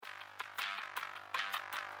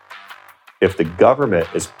If the government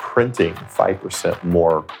is printing 5%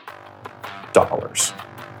 more dollars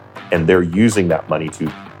and they're using that money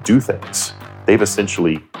to do things, they've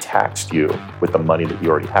essentially taxed you with the money that you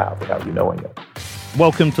already have without you knowing it.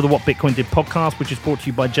 Welcome to the What Bitcoin Did podcast, which is brought to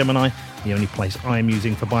you by Gemini, the only place I am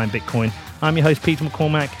using for buying Bitcoin. I'm your host, Peter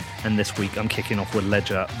McCormack, and this week I'm kicking off with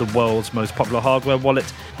Ledger, the world's most popular hardware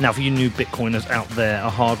wallet. Now, for you new Bitcoiners out there, a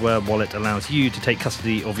hardware wallet allows you to take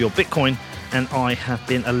custody of your Bitcoin, and I have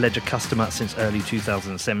been a Ledger customer since early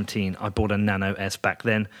 2017. I bought a Nano S back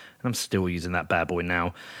then, and I'm still using that bad boy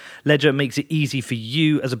now. Ledger makes it easy for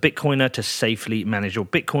you as a Bitcoiner to safely manage your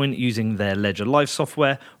Bitcoin using their Ledger Live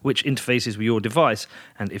software, which interfaces with your device.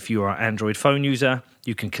 And if you are an Android phone user,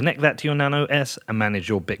 you can connect that to your Nano S and manage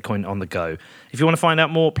your Bitcoin on the go. If you want to find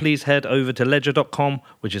out more, please head over to ledger.com,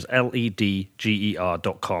 which is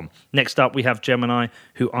ledger.com. Next up, we have Gemini,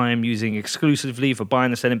 who I am using exclusively for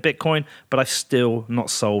buying and selling Bitcoin, but I've still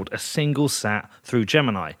not sold a single sat through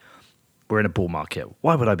Gemini. We're in a bull market.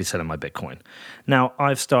 Why would I be selling my Bitcoin? Now,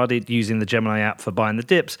 I've started using the Gemini app for buying the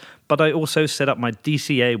dips, but I also set up my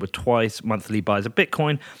DCA with twice monthly buys of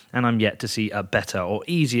Bitcoin, and I'm yet to see a better or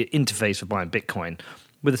easier interface for buying Bitcoin.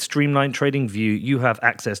 With a streamlined trading view, you have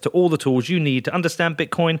access to all the tools you need to understand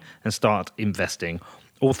Bitcoin and start investing,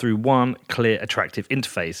 all through one clear, attractive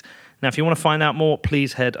interface. Now, if you want to find out more,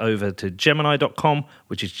 please head over to Gemini.com,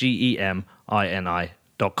 which is Gemini.com.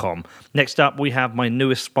 Next up, we have my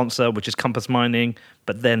newest sponsor, which is Compass Mining,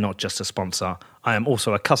 but they're not just a sponsor. I am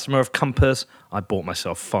also a customer of Compass. I bought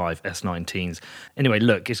myself 5 S19s. Anyway,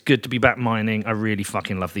 look, it's good to be back mining. I really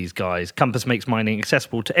fucking love these guys. Compass makes mining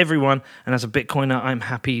accessible to everyone, and as a Bitcoiner, I'm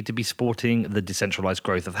happy to be supporting the decentralized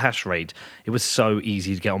growth of the hash rate. It was so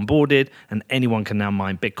easy to get onboarded, and anyone can now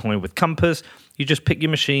mine Bitcoin with Compass. You just pick your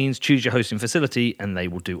machines, choose your hosting facility, and they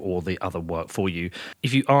will do all the other work for you.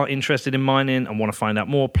 If you are interested in mining and want to find out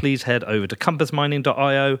more, please head over to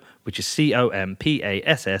compassmining.io, which is compassmining.io.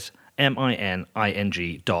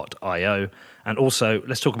 And also,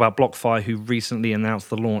 let's talk about BlockFi, who recently announced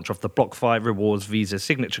the launch of the BlockFi Rewards Visa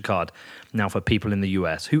Signature Card. Now, for people in the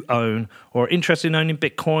US who own or are interested in owning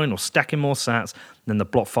Bitcoin or stacking more sats, then the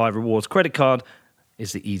BlockFi Rewards credit card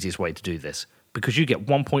is the easiest way to do this, because you get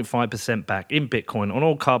 1.5% back in Bitcoin on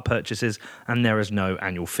all card purchases, and there is no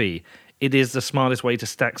annual fee. It is the smartest way to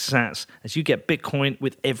stack sats, as you get Bitcoin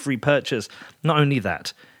with every purchase. Not only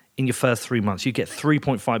that, in your first 3 months, you get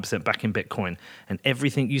 3.5% back in Bitcoin, and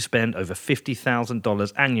everything you spend over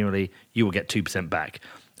 $50,000 annually, you will get 2% back.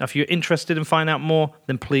 Now, if you're interested in finding out more,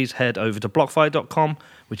 then please head over to blockfi.com,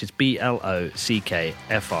 which is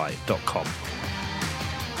blockfi.com.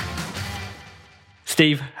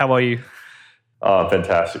 Steve, how are you?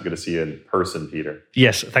 Fantastic. Good to see you in person, Peter.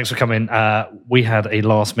 Yes, thanks for coming. We had a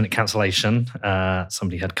last-minute cancellation.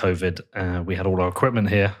 Somebody had COVID. We had all our equipment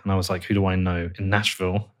here, and I was like, who do I know in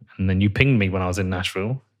Nashville? And then you pinged me when I was in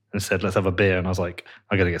Nashville and said, let's have a beer. And I was like,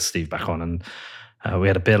 I got to get Steve back on. And we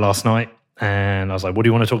had a beer last night, and I was like, what do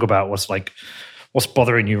you want to talk about? What's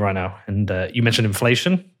bothering you right now? And you mentioned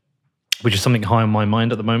inflation, which is something high on my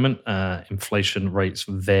mind at the moment. Inflation rates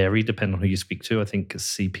vary depending on who you speak to. I think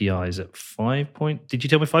CPI is at 5 Did you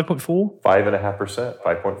tell me 5.4? 5.5%,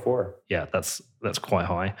 5.4. Yeah, that's quite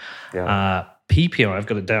high. Yeah. PPI, I've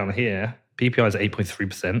got it down here. PPI is at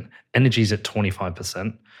 8.3%. Energy is at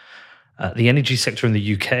 25%. The energy sector in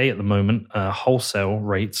the UK at the moment, wholesale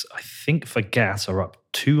rates, I think for gas, are up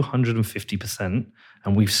 250%.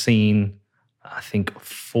 And we've seen, I think,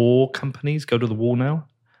 4 companies go to the wall now,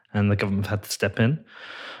 and the government had to step in.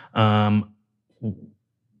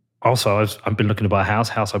 Also, I've been looking to buy a house.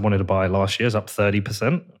 House I wanted to buy last year is up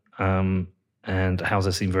 30%. And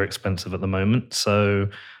houses seem very expensive at the moment. So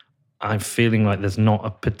I'm feeling like there's not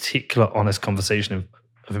a particular honest conversation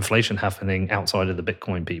of inflation happening outside of the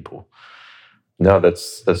Bitcoin people. No,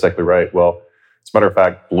 that's exactly right. Well, as a matter of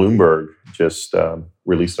fact, Bloomberg just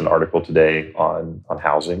released an article today on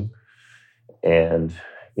housing. And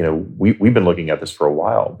we've been looking at this for a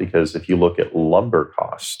while, because if you look at lumber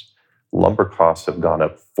costs have gone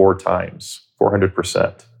up 4 times,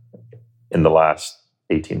 400% in the last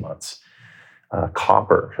 18 months.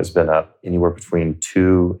 Copper has been up anywhere between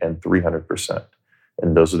 200 and 300%.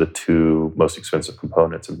 And those are the 2 most expensive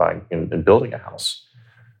components in buying and building a house.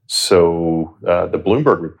 So the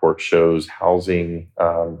Bloomberg report shows housing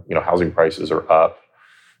prices are up,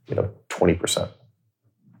 20%.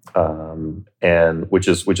 And which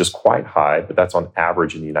is quite high, but that's on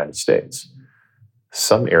average in the United States.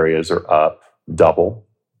 Some areas are up double,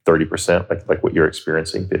 30%, like what you're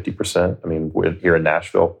experiencing, 50%. I mean, here in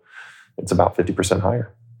Nashville, it's about 50%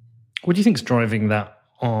 higher. What do you think is driving that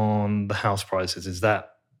on the house prices? Is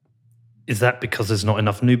that Is that because there's not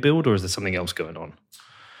enough new build, or is there something else going on?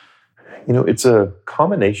 It's a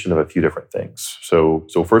combination of a few different things. So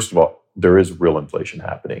first of all, there is real inflation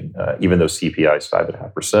happening. Even though CPI is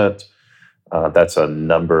 5.5%, that's a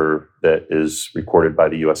number that is recorded by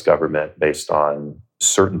the U.S. government based on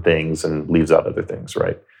certain things and leaves out other things,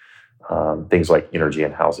 right? Things like energy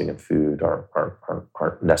and housing and food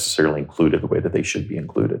aren't necessarily included the way that they should be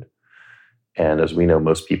included. And as we know,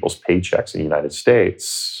 most people's paychecks in the United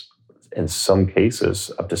States, in some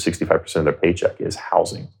cases, up to 65% of their paycheck is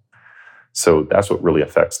housing. So that's what really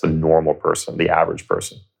affects the normal person, the average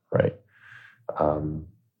person, right?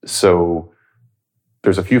 So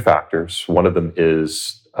there's a few factors. One of them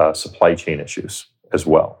is supply chain issues as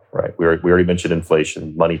well, right? We already mentioned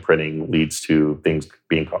inflation. Money printing leads to things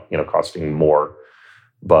being costing more.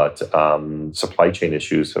 But supply chain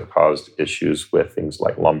issues have caused issues with things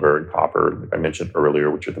like lumber and copper, like I mentioned earlier,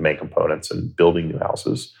 which are the main components in building new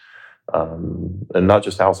houses. And not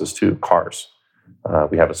just houses, too, cars.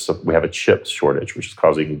 We have a chip shortage, which is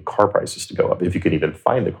causing car prices to go up, if you can even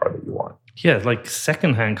find the car that you want. Yeah, like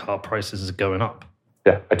secondhand car prices are going up.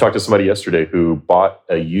 Yeah, I talked to somebody yesterday who bought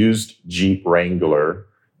a used Jeep Wrangler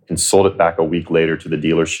and sold it back a week later to the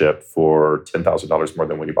dealership for $10,000 more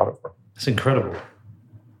than what he bought it for. It's incredible.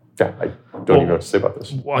 Yeah, I don't even know what to say about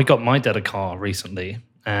this. Well, I got my dad a car recently,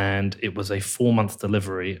 and it was a 4-month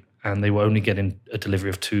delivery, and they were only getting a delivery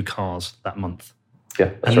of 2 cars that month.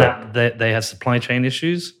 Yeah, that's and right. They had supply chain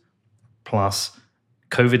issues, plus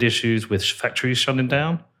COVID issues with factories shutting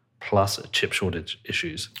down, plus chip shortage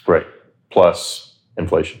issues. Right. Plus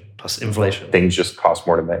inflation. Things just cost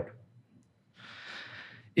more to make.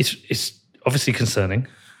 It's obviously concerning.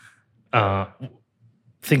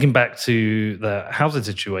 Thinking back to the housing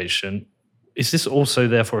situation, is this also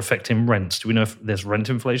therefore affecting rents? Do we know if there's rent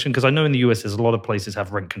inflation? Because I know in the US there's a lot of places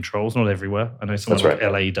have rent controls, not everywhere. I know somewhere like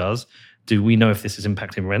LA does. Do we know if this is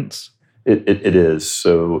impacting rents? It is.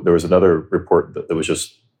 So there was another report that was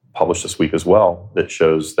just published this week as well that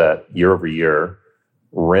shows that year over year,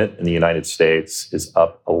 rent in the United States is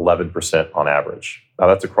up 11% on average. Now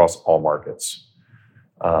that's across all markets.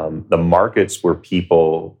 The markets where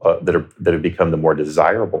people that have become the more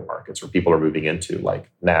desirable markets, where people are moving into,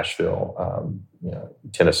 like Nashville,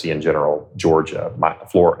 Tennessee in general, Georgia,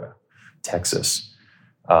 Florida, Texas,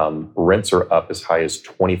 rents are up as high as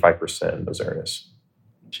 25% in those areas.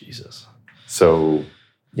 Jesus. So,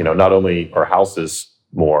 not only are houses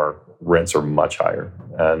more, rents are much higher.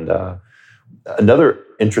 And another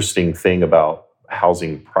interesting thing about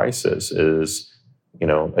housing prices is,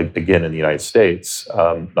 again, in the United States,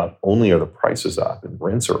 not only are the prices up and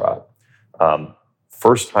rents are up,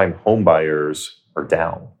 first-time home buyers are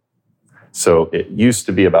down. So it used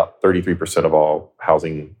to be about 33% of all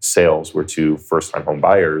housing sales were to first-time home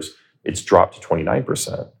buyers. It's dropped to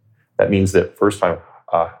 29%. That means that first-time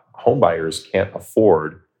home buyers can't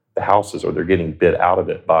afford the houses, or they're getting bid out of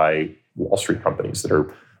it by Wall Street companies that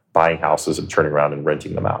are buying houses and turning around and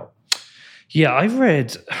renting them out. Yeah, I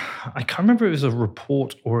can't remember if it was a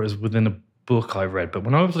report or it was within a book I read, but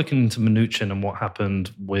when I was looking into Mnuchin and what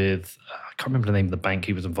happened with, I can't remember the name of the bank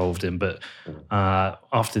he was involved in, but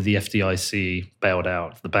after the FDIC bailed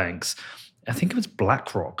out the banks, I think it was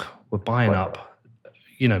BlackRock were buying up,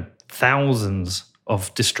 thousands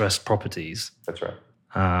of distressed properties. That's right.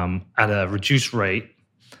 At a reduced rate.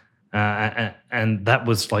 And that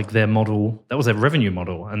was like their model, that was their revenue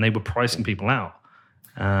model, and they were pricing people out.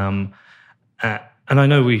 And I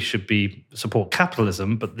know we should support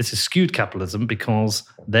capitalism, but this is skewed capitalism because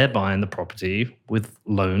they're buying the property with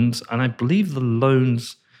loans, and I believe the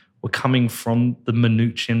loans were coming from the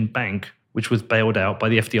Mnuchin Bank, which was bailed out by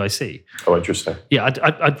the FDIC. Oh, interesting. Yeah,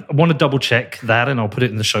 I want to double check that, and I'll put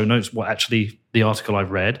it in the show notes, what actually the article I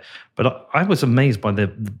read. But I was amazed by the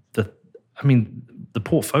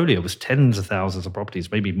portfolio was tens of thousands of properties,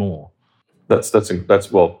 maybe more.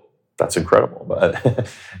 That's incredible. But,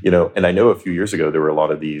 and I know a few years ago, there were a lot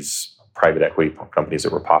of these private equity companies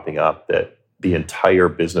that were popping up that the entire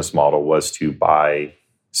business model was to buy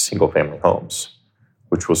single family homes,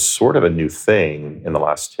 which was sort of a new thing in the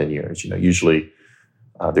last 10 years. Usually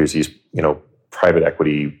there's these, private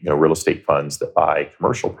equity, real estate funds that buy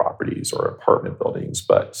commercial properties or apartment buildings,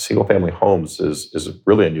 but single family homes is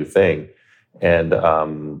really a new thing. And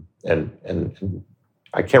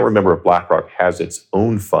I can't remember if BlackRock has its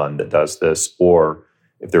own fund that does this, or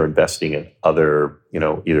if they're investing in other,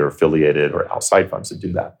 either affiliated or outside funds that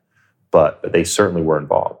do that. But they certainly were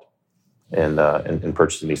involved in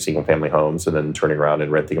purchasing these single-family homes and then turning around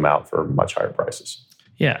and renting them out for much higher prices.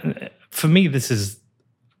 Yeah, for me,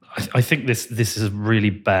 I think this is really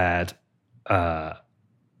bad.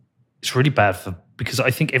 It's really bad for because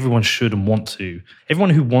I think everyone should and want to.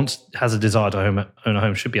 Everyone who has a desire to own a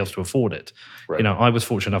home should be able to afford it. Right. I was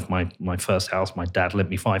fortunate enough. My first house, my dad lent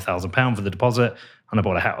me £5,000 for the deposit, and I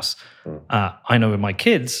bought a house. I know with my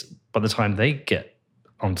kids, by the time they get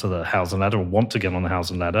onto the housing ladder or want to get on the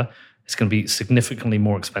housing ladder, it's going to be significantly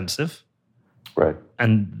more expensive. Right.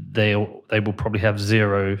 And they will probably have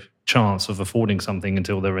zero chance of affording something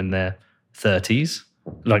until they're in their 30s,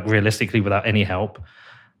 like realistically, without any help.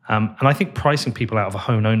 And I think pricing people out of a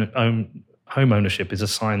home ownership is a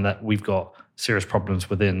sign that we've got serious problems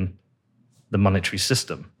within the monetary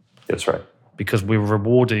system. That's right. Because we're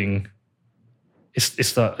rewarding,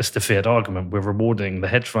 it's the fiat argument, we're rewarding the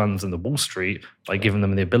hedge funds and the Wall Street by giving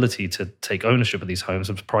them the ability to take ownership of these homes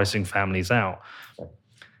and pricing families out.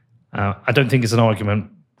 I don't think it's an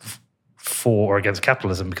argument for or against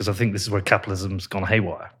capitalism, because I think this is where capitalism's gone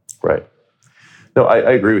haywire. Right. No,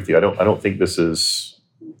 I agree with you. I don't think this is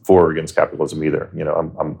for or against capitalism either.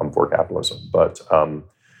 I'm for capitalism, but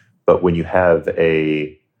when you have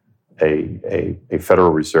a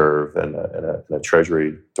Federal Reserve and a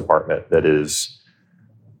Treasury Department that is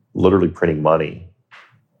literally printing money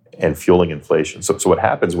and fueling inflation. So what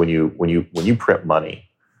happens when you print money?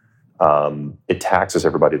 It taxes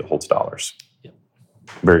everybody that holds dollars. Yeah.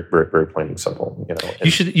 Very, very, very plain and simple.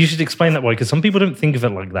 You should explain that way, because some people don't think of it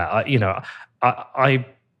like that.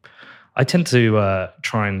 I tend to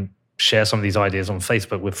try and share some of these ideas on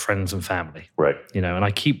Facebook with friends and family. Right. And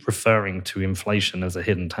I keep referring to inflation as a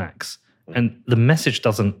hidden tax, and the message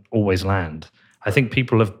doesn't always land. I think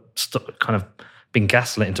people have kind of been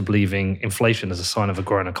gaslit into believing inflation is a sign of a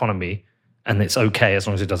growing economy, and it's okay as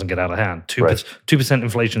long as it doesn't get out of hand. 2%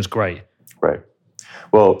 inflation is great. Right.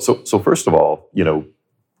 Well, so first of all,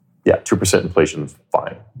 2% inflation is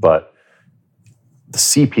fine, but the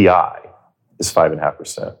CPI is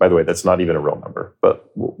 5.5%. By the way, that's not even a real number,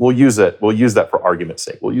 but we'll use it. We'll use that for argument's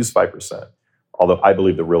sake. We'll use 5%. Although I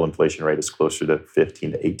believe the real inflation rate is closer to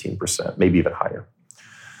 15 to 18%, maybe even higher.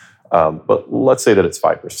 But let's say that it's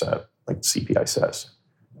 5%, like CPI says.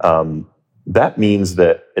 That means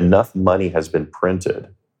that enough money has been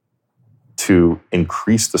printed to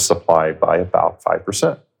increase the supply by about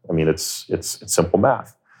 5%. I mean, it's simple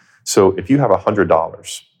math. So if you have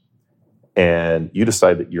 $100 and you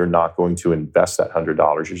decide that you're not going to invest that $100,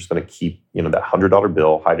 you're just going to keep, that $100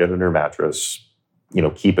 bill, hide it under your mattress,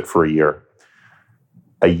 keep it for a year.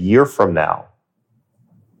 A year from now,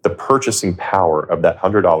 the purchasing power of that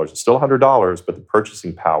 $100, it's still $100, but the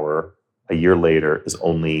purchasing power a year later is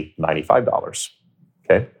only $95.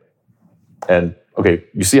 Okay? And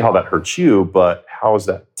you see how that hurts you, but how is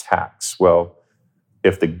that tax? Well,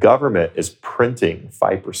 if the government is printing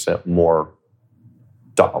 5% more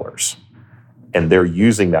dollars and they're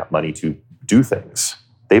using that money to do things,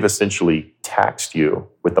 they've essentially taxed you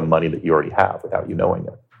with the money that you already have without you knowing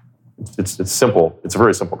it. It's simple. It's a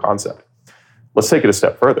very simple concept. Let's take it a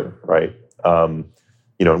step further, right? And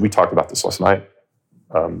we talked about this last night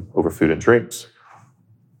over food and drinks.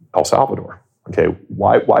 El Salvador. Okay,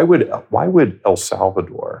 why would El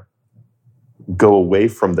Salvador go away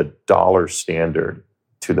from the dollar standard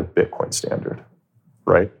to the Bitcoin standard,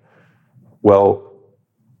 right? Well,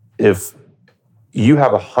 if you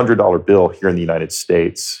have a $100 bill here in the United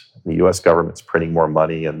States, the U.S. government's printing more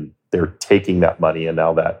money, and they're taking that money, and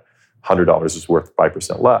now that $100 is worth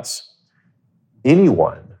 5% less.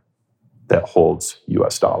 Anyone that holds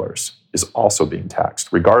U.S. dollars is also being taxed,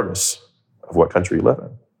 regardless of what country you live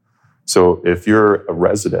in. So if you're a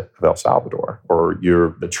resident of El Salvador, or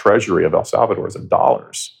the treasury of El Salvador is in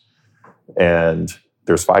dollars, and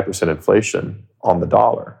there's 5% inflation on the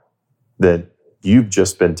dollar, then you've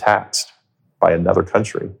just been taxed by another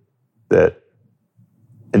country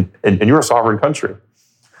and you're a sovereign country.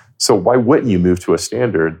 So why wouldn't you move to a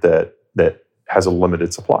standard that has a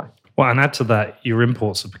limited supply? Well, and add to that, your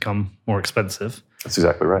imports have become more expensive. That's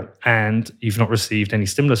exactly right. And you've not received any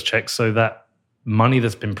stimulus checks, so that money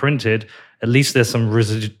that's been printed, at least there's some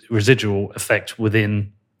residual effect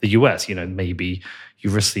within the US. Maybe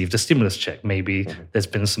you've received a stimulus check. Maybe there's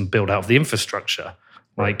been some build out of the infrastructure.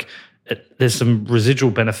 There's some residual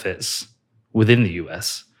benefits within the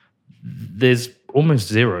US. There's almost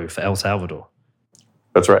zero for El Salvador.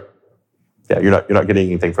 That's right. Yeah, you're not getting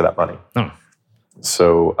anything for that money. No.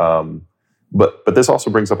 So, but this also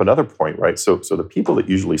brings up another point, right? So the people that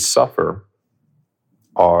usually suffer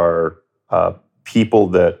are people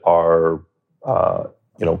that are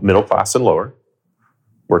middle class and lower,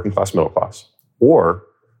 working class, middle class, or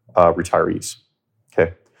retirees.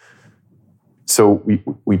 Okay. So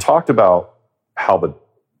we talked about how the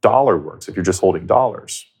dollar works if you're just holding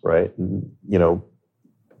dollars, right? And,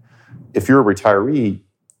 if you're a retiree,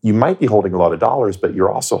 you might be holding a lot of dollars, but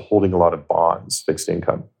you're also holding a lot of bonds, fixed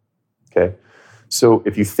income. Okay. So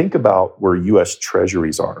if you think about where US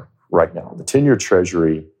treasuries are right now, the 10-year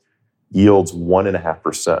treasury yields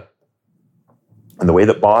 1.5%. And the way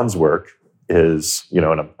that bonds work is,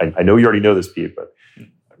 and I know you already know this, Pete, but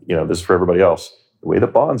this is for everybody else. The way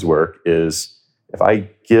that bonds work is if I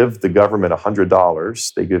give the government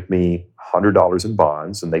 $100, they give me $100 in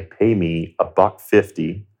bonds, and they pay me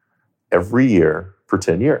 $1.50 every year for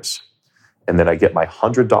 10 years. And then I get my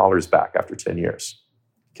 $100 back after 10 years.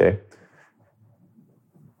 Okay.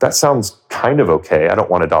 That sounds kind of okay. I don't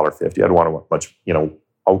want $1.50. I don't want much,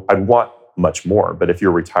 I'd want much more. But if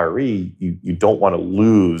you're a retiree, you don't want to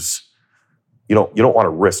lose, you don't want to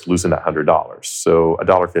risk losing that $100. So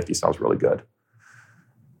 $1.50 sounds really good.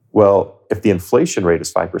 Well, if the inflation rate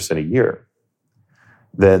is 5% a year,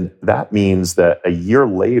 then that means that a year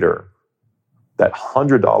later, that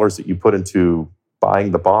 $100 that you put into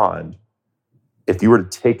buying the bond, if you were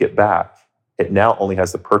to take it back, it now only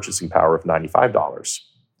has the purchasing power of $95.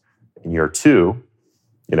 In year two,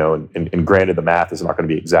 and granted the math is not going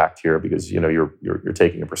to be exact here because you're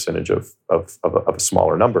taking a percentage of a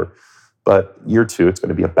smaller number, but year two it's going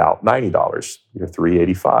to be about $90. Year three,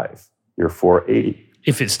 $85. Year four, $80.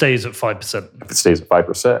 If it stays at 5%. If it stays at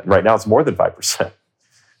 5%. Right now it's more than 5%.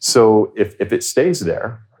 So if it stays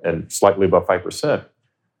there and slightly above 5%,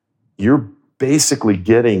 you're basically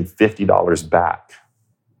getting $50 back,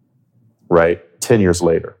 right? 10 years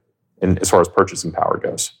later, and as far as purchasing power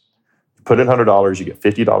goes. You put in $100, you get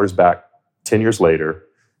 $50 back 10 years later,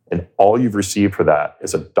 and all you've received for that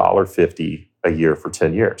is $1.50 a year for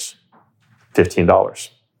 10 years, $15.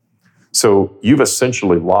 So you've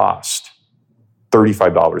essentially lost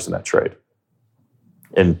 $35 in that trade,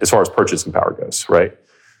 and as far as purchasing power goes, right?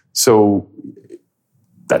 So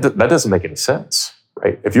that doesn't make any sense,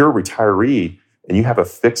 right? If you're a retiree and you have a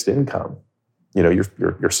fixed income,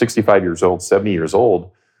 you're 65 years old, 70 years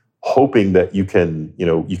old, hoping that you can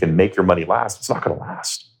make your money last. It's not going to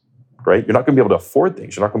last, right? You're not going to be able to afford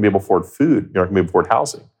things. You're not going to be able to afford food. You're not going to be able to afford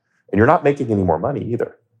housing, and you're not making any more money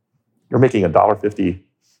either. You're making $1.50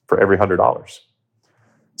 for every $100.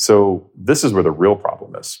 So this is where the real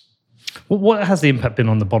problem is. Well, what has the impact been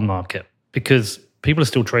on the bond market? Because people are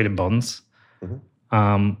still trading bonds.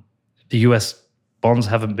 Mm-hmm. The US bonds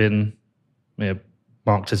haven't been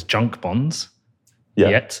marked as junk bonds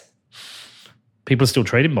yet. People are still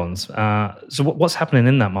trading bonds. So what's happening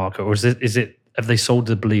in that market? Or is it have they sold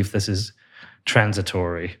the belief this is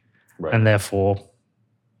transitory, right, and therefore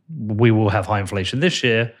we will have high inflation this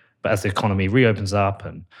year, but as the economy reopens up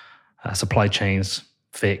and supply chains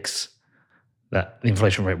fix, that the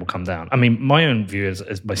inflation rate will come down? I mean, my own view is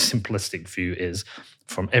my simplistic view is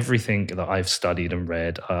from everything that I've studied and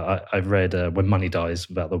read. I've read When Money Dies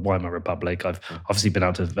about the Weimar Republic. I've obviously been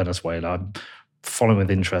out to Venezuela. I'm following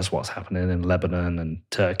with interest what's happening in Lebanon and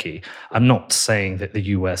Turkey. I'm not saying that the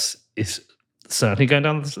US is certainly going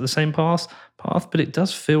down the same path, but it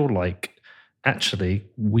does feel like actually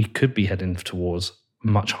we could be heading towards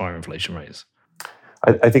much higher inflation rates.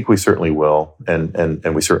 I think we certainly will, and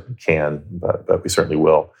we certainly can, but we certainly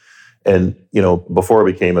will. And before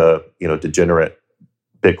I became a degenerate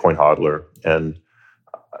Bitcoin hodler, and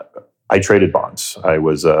I traded bonds. I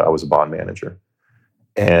was a bond manager,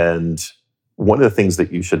 and one of the things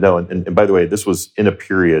that you should know, and by the way, this was in a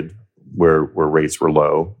period where rates were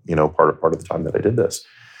low. Part of the time that I did this,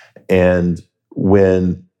 and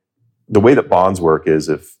when the way that bonds work is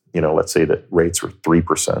if let's say that rates are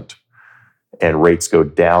 3%. And rates go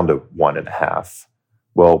down to 1.5%.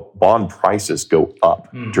 Well, bond prices go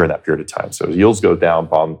up during that period of time. So as yields go down,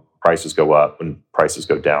 bond prices go up. When prices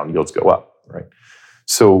go down, yields go up, right?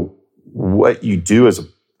 So what you do as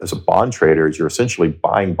a bond trader is you're essentially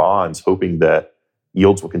buying bonds, hoping that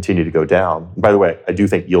yields will continue to go down. And by the way, I do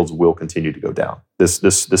think yields will continue to go down. This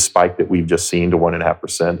spike that we've just seen to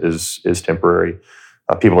 1.5% is temporary.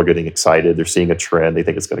 People are getting excited. They're seeing a trend. They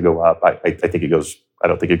think it's going to go up. I think it goes. I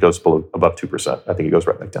don't think it goes above 2%. I think it goes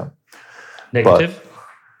right back down. Negative?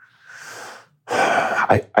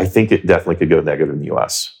 But I think it definitely could go negative in the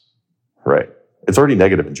U.S. Right? It's already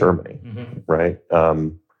negative in Germany. Mm-hmm. Right?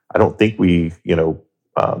 I don't think we.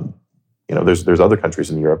 There's other countries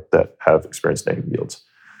in Europe that have experienced negative yields.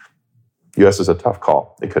 U.S. is a tough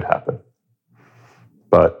call. It could happen,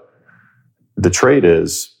 but the trade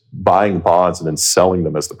is buying bonds and then selling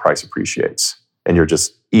them as the price appreciates. And you're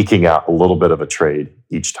just eking out a little bit of a trade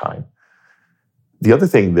each time. The other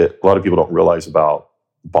thing that a lot of people don't realize about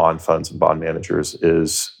bond funds and bond managers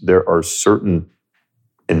is there are certain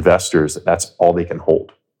investors that's all they can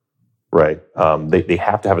hold, right? They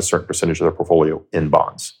have to have a certain percentage of their portfolio in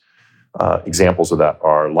bonds. Examples of that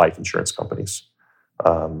are life insurance companies.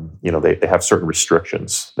 They have certain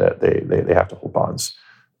restrictions that they have to hold bonds.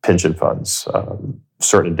 Pension funds,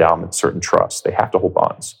 certain endowments, certain trusts, they have to hold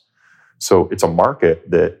bonds. So it's a market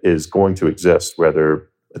that is going to exist whether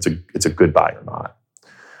it's a good buy or not.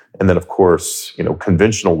 And then, of course,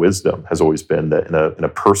 conventional wisdom has always been that in a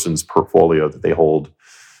person's portfolio that they hold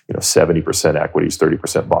 70% equities,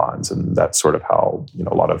 30% bonds, and that's sort of how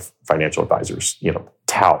a lot of financial advisors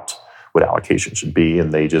tout what allocation should be,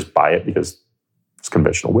 and they just buy it because it's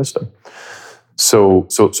conventional wisdom. So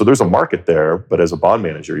there's a market there, but as a bond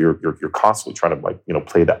manager, you're constantly trying to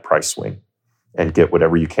play that price swing and get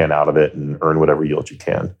whatever you can out of it and earn whatever yield you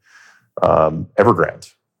can.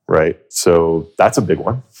 Evergrande, right? So that's a big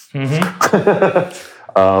one.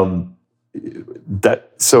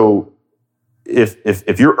 So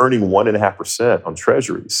if you're earning 1.5% on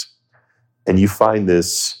treasuries, and you find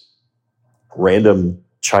this random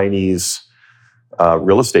Chinese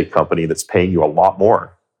real estate company that's paying you a lot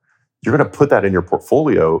more, you're going to put that in your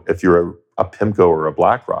portfolio if you're a PIMCO or a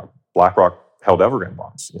BlackRock. BlackRock held Evergrande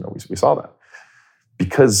bonds. We saw that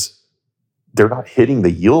because they're not hitting the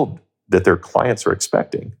yield that their clients are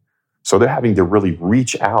expecting. So they're having to really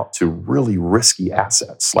reach out to really risky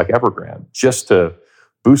assets like Evergrande just to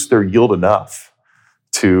boost their yield enough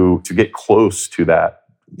to get close to that.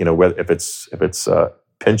 Whether if it's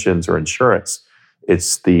pensions or insurance,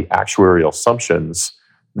 it's the actuarial assumptions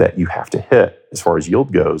that you have to hit as far as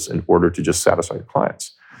yield goes in order to just satisfy your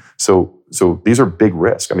clients. So these are big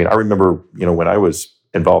risks. I mean, I remember when I was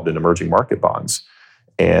involved in emerging market bonds,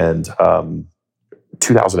 and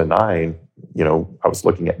 2009, I was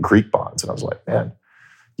looking at Greek bonds, and I was like, man,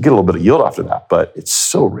 you get a little bit of yield after that, but it's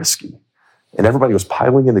so risky. And everybody was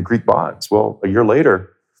piling into Greek bonds. Well, a year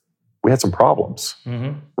later, we had some problems,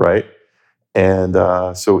 right? And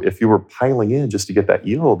so if you were piling in just to get that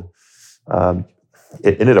yield,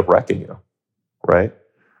 it ended up wrecking you, right?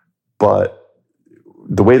 But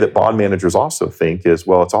the way that bond managers also think is,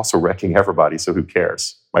 well, it's also wrecking everybody, so who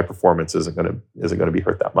cares? My performance isn't going to be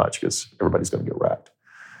hurt that much because everybody's going to get wrecked.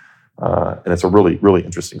 And it's a really, really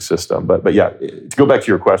interesting system. But yeah, to go back to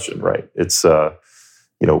your question, right? It's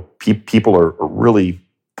people are really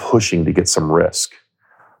pushing to get some risk,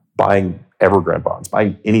 buying Evergrande bonds,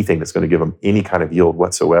 buying anything that's going to give them any kind of yield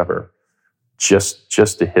whatsoever, just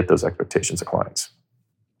to hit those expectations of clients.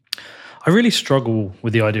 I really struggle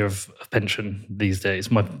with the idea of a pension these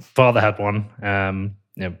days. My father had one.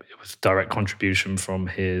 It was direct contribution from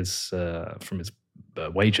his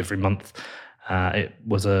wage every month. I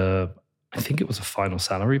think it was a final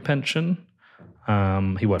salary pension.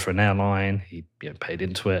 He worked for an airline. He paid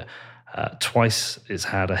into it. Twice he's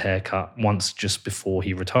had a haircut, once just before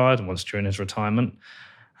he retired and once during his retirement.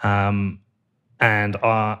 And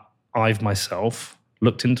I've myself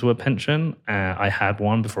looked into a pension. I had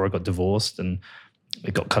one before I got divorced, and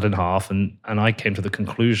it got cut in half. And I came to the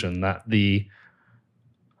conclusion that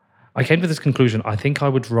I think I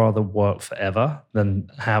would rather work forever than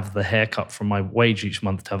have the haircut from my wage each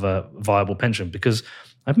month to have a viable pension, because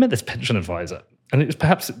I've met this pension advisor, and it was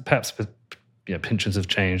perhaps pensions have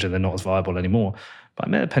changed and they're not as viable anymore. But I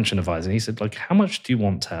met a pension advisor, and he said, how much do you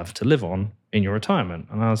want to have to live on in your retirement?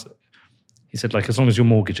 And he said, as long as your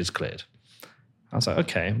mortgage is cleared. I was like,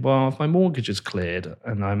 okay, well, if my mortgage is cleared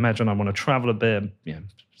and I imagine I want to travel a bit,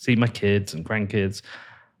 see my kids and grandkids,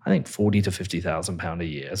 I think £40,000 to £50,000 a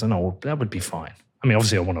year as an old, that would be fine. I mean,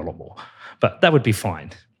 obviously I want a lot more, but that would be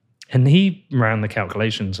fine. And he ran the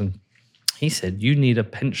calculations, and he said, you need a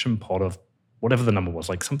pension pot of whatever the number was,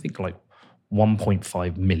 something like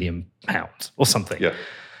 £1.5 million or something. Yeah.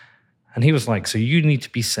 And he was like, so you need to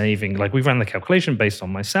be saving, we ran the calculation based on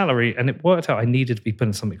my salary, and it worked out I needed to be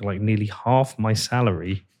putting something like nearly half my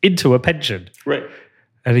salary into a pension. Right.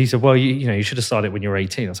 And he said, well, you should have started when you were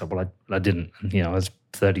 18. I said, well, I didn't. And, I was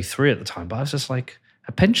 33 at the time. But I was just like,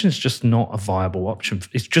 a pension is just not a viable option.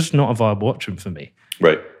 It's just not a viable option for me.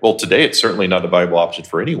 Right. Well, today it's certainly not a viable option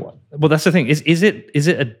for anyone. Well, that's the thing. Is it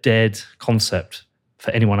a dead concept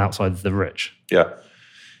for anyone outside the rich? Yeah.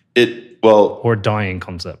 Or a dying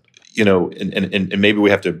concept? And maybe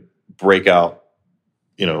we have to break out.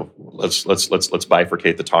 Let's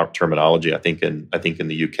bifurcate the terminology. I think in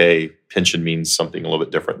the UK, pension means something a little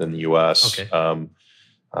bit different than the US. Okay.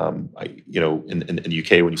 In the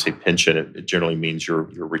UK, when you say pension, it generally means your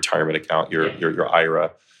retirement account, your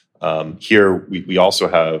IRA. Here, we also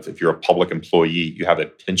have, if you're a public employee, you have a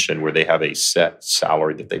pension where they have a set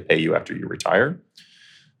salary that they pay you after you retire.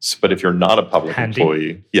 But if you're not a public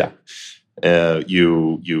employee, you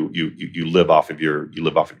live off of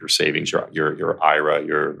your savings, your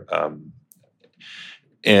IRA,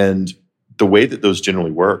 and the way that those generally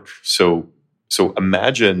work, so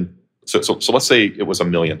imagine, so let's say it was $1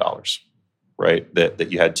 million, right?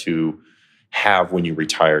 That you had to have when you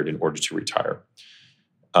retired in order to retire.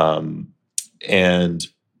 And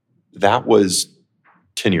that was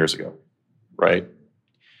 10 years ago, right?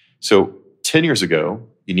 So 10 years ago,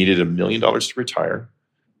 you needed $1 million to retire.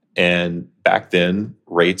 And back then,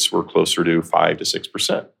 rates were closer to 5 to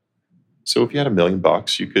 6%. So if you had $1 million,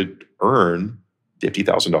 you could earn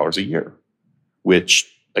 $50,000 a year, which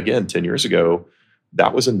again, 10 years ago,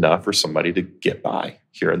 that was enough for somebody to get by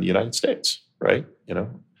here in the United States, right?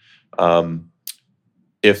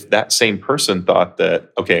 If that same person thought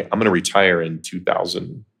that, okay, I'm going to retire in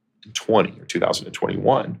 2020 or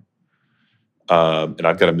 2021, and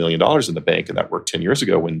I've got $1 million in the bank, and that worked 10 years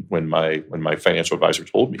ago when my financial advisor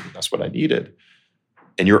told me that's what I needed,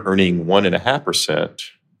 and you're earning 1.5%,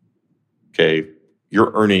 okay, you're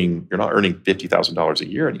not earning $50,000 a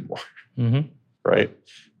year anymore, right?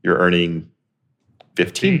 You're earning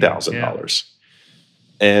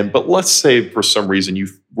 $15,000. But let's say for some reason you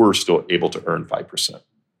were still able to earn 5%,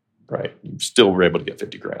 right? You still were able to get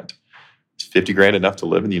 50 grand. Is 50 grand enough to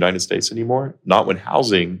live in the United States anymore? Not when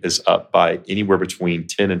housing is up by anywhere between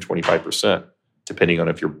 10 and 25%, depending on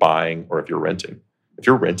if you're buying or if you're renting. If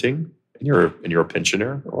you're renting and you're a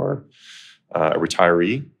pensioner or a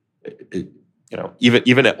retiree,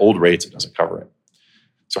 even at old rates, it doesn't cover it.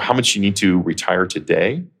 So how much you need to retire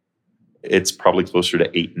today? It's probably closer to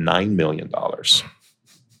 $8-9 million.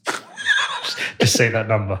 Just say that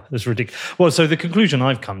number. It's ridiculous. Well, so the conclusion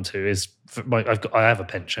I've come to is I have a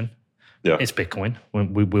pension. Yeah. It's Bitcoin.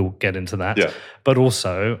 We will get into that. Yeah. But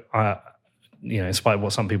also, in spite of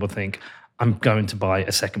what some people think, I'm going to buy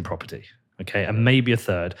a second property, okay, and maybe a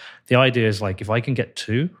third. The idea is like if I can get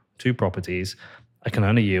two properties, I can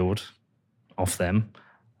earn a yield off them.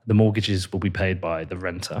 The mortgages will be paid by the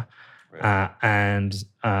renter. Right. And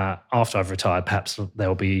after I've retired, perhaps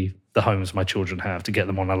there'll be the homes my children have to get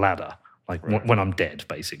them on a ladder, like when I'm dead,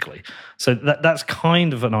 basically. So that's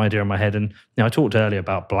kind of an idea in my head. And I talked earlier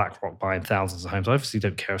about BlackRock buying thousands of homes. I obviously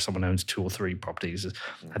don't care if someone owns 2 or 3 properties.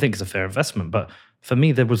 I think it's a fair investment. But for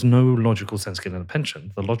me, there was no logical sense getting a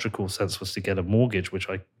pension. The logical sense was to get a mortgage, which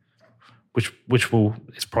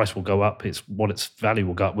its price will go up. Its value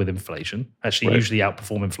will go up with inflation. Actually, usually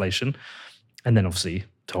outperform inflation, and then obviously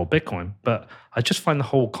to hold Bitcoin. But I just find the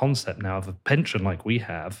whole concept now of a pension like we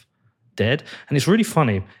have dead. And it's really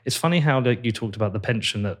funny. It's funny how you talked about the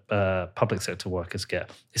pension that public sector workers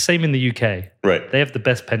get. It's the same in the UK. Right. They have the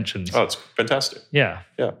best pensions. Oh, it's fantastic. Yeah.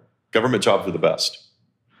 Yeah. Government jobs are the best.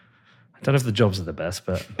 I don't know if the jobs are the best,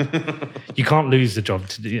 but you can't lose the job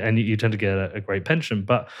and you tend to get a great pension.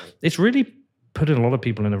 But it's really putting a lot of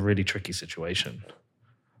people in a really tricky situation.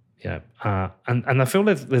 Yeah. And I feel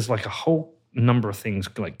like there's like a whole number of things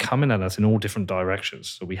like coming at us in all different directions.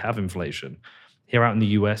 So we have inflation. Here out in the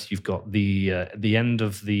US, you've got the end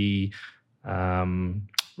of the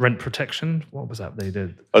rent protection. What was that they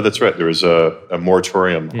did? Oh, that's right. There was a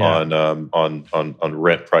moratorium on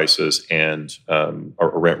rent prices and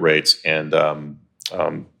or rent rates and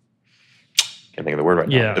can't think of the word right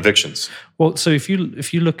now. Evictions. Well, so if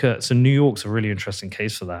you look at New York's a really interesting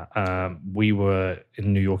case for that. We were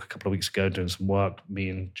in New York a couple of weeks ago doing some work. Me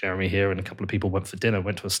and Jeremy here and a couple of people went for dinner.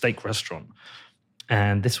 Went to a steak restaurant.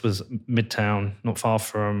 And this was Midtown, not far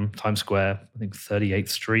from Times Square, I think 38th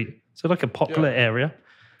Street. So like a popular area.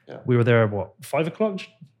 Yeah. We were there at 5 o'clock?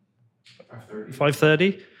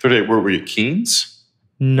 5:30. Were we at Keen's?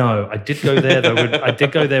 No, I did go there though. I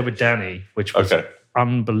did go there with Danny, which was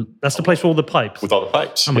that's the place with all the pipes. With all the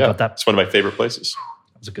pipes. Oh my God, that's one of my favorite places.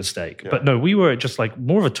 That was a good steak. Yeah. But no, we were just like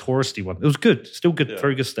more of a touristy one. It was good, still good,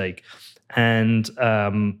 very good steak. And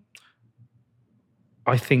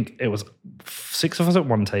I think it was 6 of us at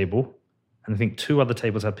one table, and I think 2 other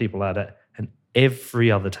tables had people at it, and every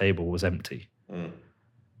other table was empty.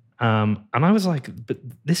 And I was like, but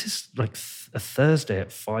this is like a Thursday at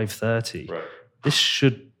 5:30. Right. This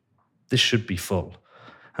should be full.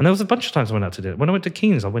 And there was a bunch of times I went out to dinner. When I went to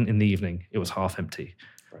Keen's, I went in the evening. It was half empty.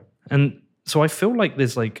 Right. And so I feel like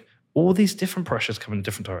there's like all these different pressures coming in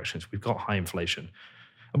different directions. We've got high inflation.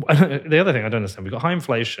 The other thing I don't understand, we've got high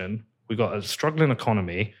inflation. We've got a struggling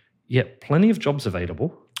economy, yet plenty of jobs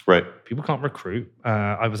available. Right. People can't recruit.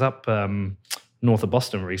 I was up north of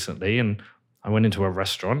Boston recently, and I went into a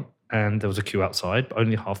restaurant, and there was a queue outside, but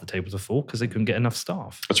only half the tables are full because they couldn't get enough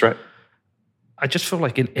staff. That's right. I just feel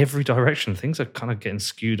like in every direction, things are kind of getting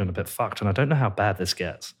skewed and a bit fucked, and I don't know how bad this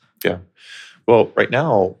gets. Yeah. Well, right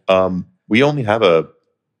now, we only have a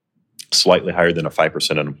slightly higher than a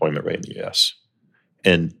 5% unemployment rate in the U.S.,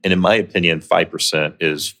 And in my opinion, 5%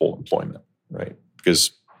 is full employment, right?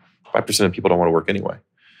 Because 5% of people don't want to work anyway.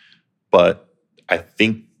 But I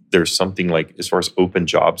think there's something like, as far as open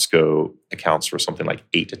jobs go, accounts for something like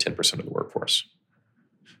 8 to 10% of the workforce.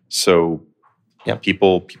 So yeah,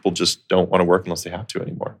 people just don't want to work unless they have to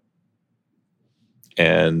anymore.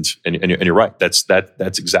 And you're right.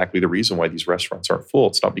 That's exactly the reason why these restaurants aren't full.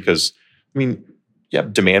 It's not because,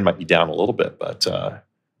 demand might be down a little bit, but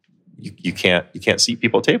you can't seat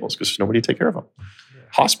people at tables because there's nobody to take care of them. Yeah.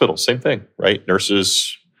 Hospitals, same thing, right?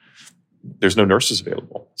 Nurses, there's no nurses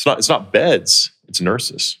available. It's not beds, it's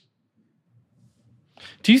nurses.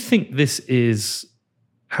 Do you think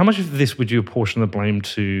how much of this would you apportion the blame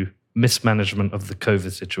to mismanagement of the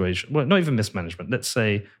COVID situation? Well, not even mismanagement. Let's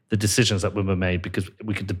say the decisions that were made, because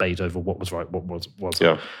we could debate over what was right, what wasn't.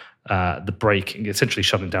 Yeah. The breaking, essentially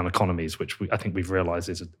shutting down economies, which I think we've realized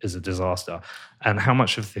is a disaster. And how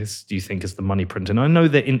much of this do you think is the money printing? I know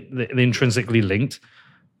they're intrinsically linked,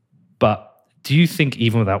 but do you think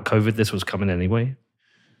even without COVID, this was coming anyway?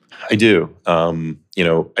 I do. I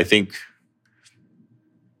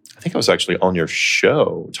think I was actually on your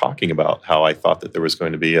show talking about how I thought that there was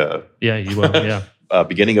going to be you were,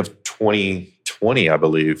 beginning of 2020, I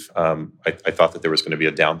believe. I thought that there was going to be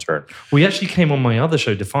a downturn. We actually came on my other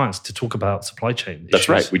show, Defiance, to talk about supply chain issues. That's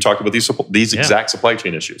right. We talked about these exact supply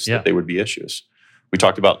chain issues, that they would be issues. We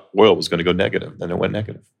talked about oil was going to go negative, then it went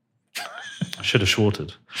negative. I should have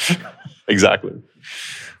shorted. Exactly.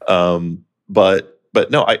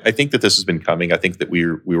 But no, I think that this has been coming. I think that we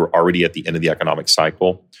were already at the end of the economic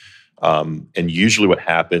cycle. And usually what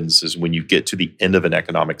happens is when you get to the end of an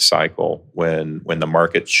economic cycle, when the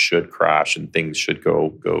market should crash and things should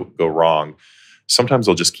go wrong, sometimes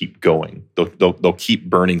they'll just keep going. They'll keep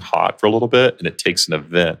burning hot for a little bit, and it takes an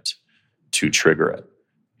event to trigger it.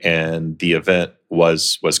 And the event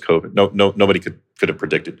was COVID. Nobody could have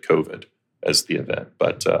predicted COVID as the event,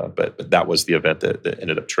 but that was the event that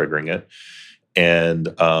ended up triggering it. And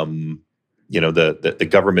the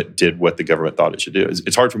government did what the government thought it should do.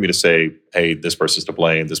 It's hard for me to say, hey, this person's to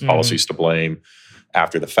blame, this policy's to blame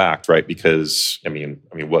after the fact, right? Because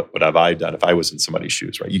what have I done if I was in somebody's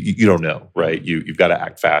shoes, right? You don't know, right? You've got to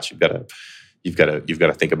act fast. You've got to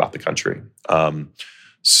think about the country. But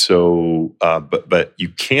you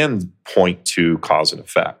can point to cause and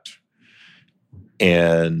effect.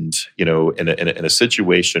 And in a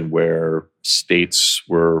situation where states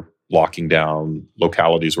were locking down,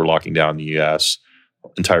 localities were locking down in the U.S.,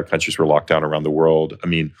 entire countries were locked down around the world.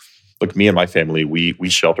 Look, me and my family, we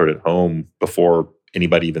sheltered at home before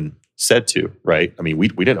anybody even said to, right? We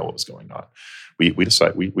didn't know what was going on. We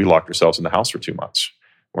decided we locked ourselves in the house for 2 months.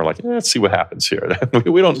 We're like, let's see what happens here.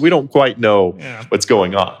 we don't quite know what's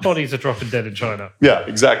going on. Bodies are dropping dead in China. Yeah,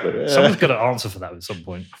 exactly. Someone's got to answer for that at some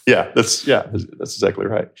point. Yeah, that's exactly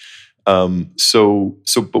right.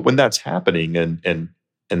 But when that's happening and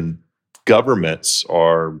governments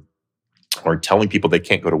are telling people they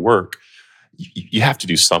can't go to work, you have to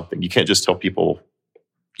do something. You can't just tell people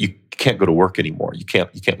you can't go to work anymore. You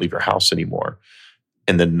can't leave your house anymore,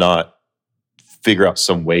 and then not figure out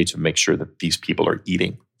some way to make sure that these people are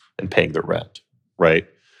eating and paying their rent, right?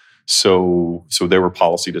 So there were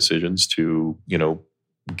policy decisions to,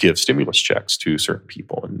 give stimulus checks to certain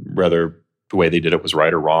people, and whether the way they did it was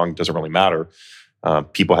right or wrong doesn't really matter.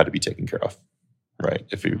 People had to be taken care of, right?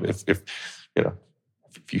 If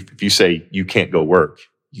you say you can't go work,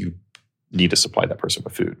 you need to supply that person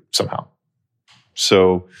with food somehow.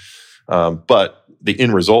 So, but the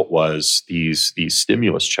end result was these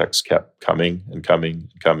stimulus checks kept coming and coming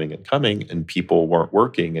and coming and coming, and people weren't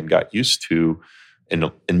working and got used to.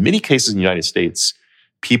 In many cases in the United States,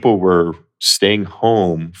 people were staying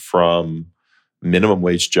home from minimum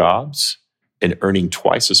wage jobs and earning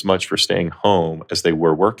twice as much for staying home as they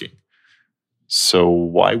were working. So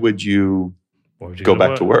why would you go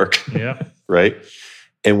back to work? Yeah, right.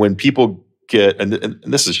 And when people and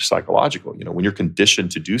this is just psychological, when you're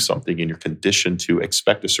conditioned to do something and you're conditioned to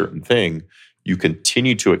expect a certain thing, you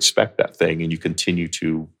continue to expect that thing and you continue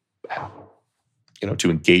to, to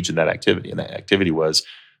engage in that activity. And that activity was,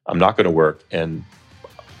 I'm not going to work and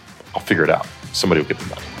I'll figure it out. Somebody will get the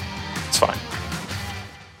money. It's fine.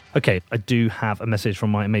 Okay, I do have a message from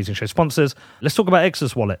my amazing show sponsors. Let's talk about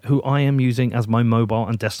Exodus Wallet, who I am using as my mobile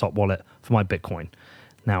and desktop wallet for my Bitcoin.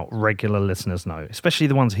 Now, regular listeners know, especially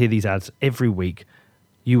the ones who hear these ads every week,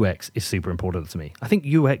 UX is super important to me. I think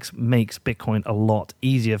UX makes Bitcoin a lot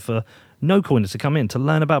easier for no-coiners to come in, to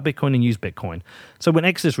learn about Bitcoin and use Bitcoin. So when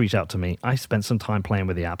Exodus reached out to me, I spent some time playing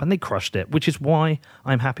with the app and they crushed it, which is why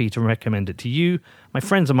I'm happy to recommend it to you, my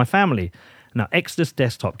friends and my family. Now, Exodus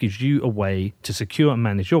Desktop gives you a way to secure and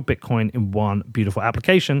manage your Bitcoin in one beautiful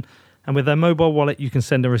application And with their mobile wallet, you can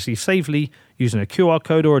send and receive safely using a QR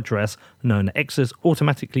code or address, knowing that Exodus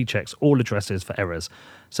automatically checks all addresses for errors.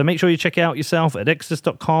 So make sure you check it out yourself at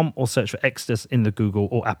exodus.com or search for Exodus in the Google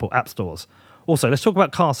or Apple app stores. Also, let's talk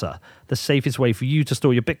about Casa, the safest way for you to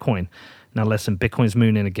store your Bitcoin. Now listen, Bitcoin's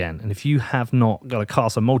mooning again, and if you have not got a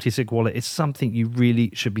Casa multi-sig wallet, it's something you really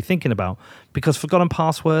should be thinking about, because forgotten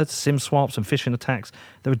passwords, SIM swaps, and phishing attacks,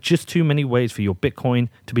 there are just too many ways for your Bitcoin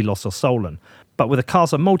to be lost or stolen. But with a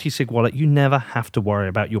Casa multi-sig wallet, you never have to worry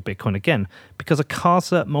about your Bitcoin again, because a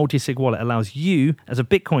Casa multi-sig wallet allows you, as a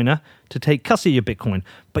Bitcoiner, to take custody of your Bitcoin,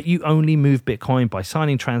 but you only move Bitcoin by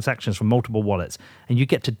signing transactions from multiple wallets, and you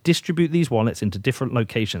get to distribute these wallets into different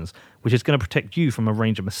locations, which is going to protect you from a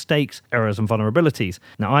range of mistakes, errors, and vulnerabilities.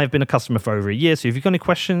 Now, I've been a customer for over a year, so if you've got any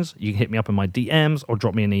questions, you can hit me up in my DMs or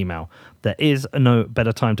drop me an email. There is no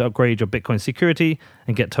better time to upgrade your Bitcoin security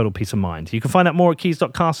and get total peace of mind. You can find out more at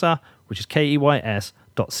keys.casa, which is keys.casa.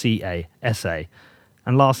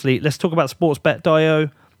 And lastly, let's talk about sportsbet.io,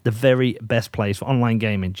 the very best place for online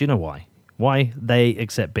gaming. Do you know why? Why? They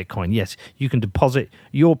accept Bitcoin. Yes, you can deposit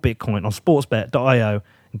your Bitcoin on sportsbet.io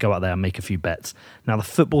and go out there and make a few bets. Now, the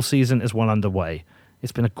football season is well underway.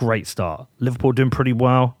 It's been a great start. Liverpool doing pretty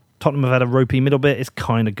well. Tottenham have had a ropey middle bit. It's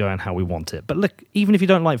kind of going how we want it. But look, even if you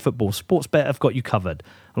don't like football, Sportsbet have got you covered.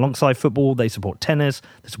 Alongside football, they support tennis,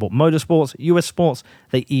 they support motorsports, US sports,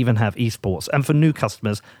 they even have esports. And for new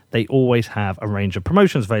customers, they always have a range of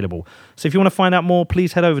promotions available. So if you want to find out more,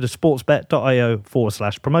 please head over to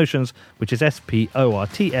sportsbet.io/promotions, which is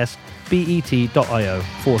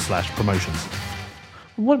sportsbet.io/promotions.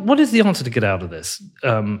 What is the answer to get out of this?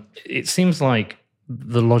 It seems like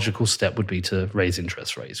the logical step would be to raise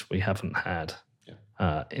interest rates. We haven't had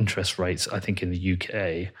interest rates, I think, in the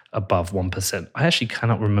UK above 1%. I actually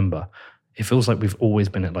cannot remember. It feels like we've always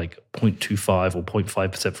been at like 0.25 or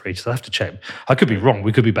 0.5% for ages. I have to check. I could be wrong.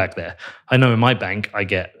 We could be back there. I know in my bank, I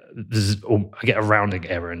get a rounding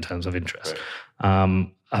error in terms of interest,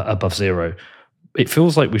 above zero. It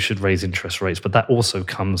feels like we should raise interest rates, but that also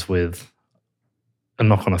comes with a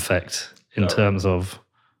knock-on effect in terms of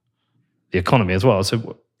the economy as well.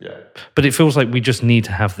 So, but it feels like we just need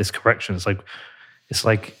to have this correction. You know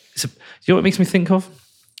what it makes me think of?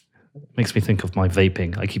 It makes me think of my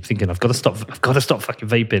vaping. I keep thinking I've got to stop fucking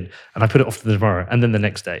vaping, and I put it off to tomorrow, and then the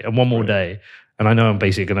next day, and one more day, and I know I'm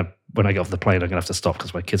basically gonna, when I get off the plane, I'm gonna have to stop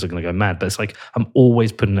because my kids are gonna go mad. But it's like I'm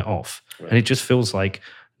always putting it off, and it just feels like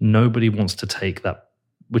nobody wants to take that,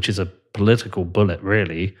 which is a political bullet,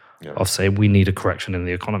 really. Of saying we need a correction in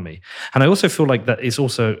the economy. And I also feel like that is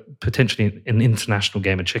also potentially an international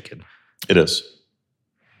game of chicken. It is.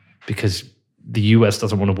 Because the US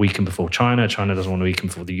doesn't want to weaken before China. China doesn't want to weaken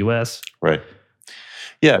before the US. Right.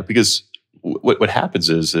 Yeah, because what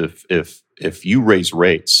happens is if you raise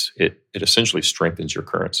rates, it essentially strengthens your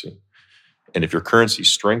currency. And if your currency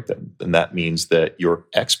strengthens, then that means that your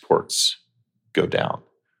exports go down.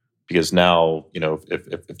 Because now,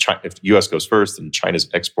 if U.S. goes first, then China's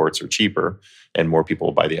exports are cheaper, and more people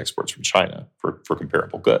will buy the exports from China for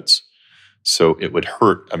comparable goods. So it would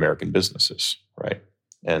hurt American businesses, right?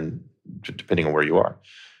 And depending on where you are.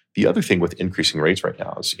 The other thing with increasing rates right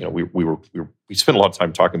now is, we spent a lot of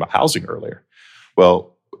time talking about housing earlier.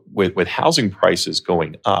 Well, with housing prices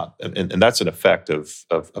going up, and that's an effect of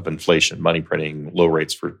inflation, money printing, low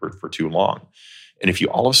rates for too long. And if you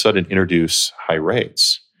all of a sudden introduce high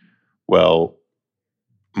rates, well,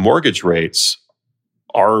 mortgage rates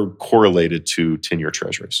are correlated to 10-year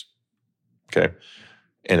treasuries, okay?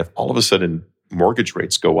 And if all of a sudden mortgage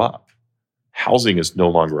rates go up, housing is no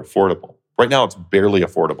longer affordable. Right now, it's barely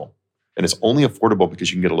affordable, and it's only affordable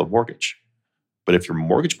because you can get a low mortgage. But if your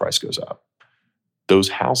mortgage price goes up, the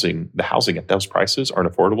housing at those prices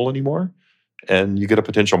aren't affordable anymore, and you get a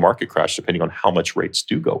potential market crash depending on how much rates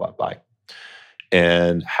do go up by.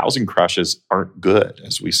 And housing crashes aren't good,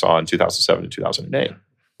 as we saw in 2007 and 2008,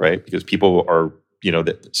 right? Because people are,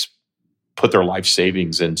 that put their life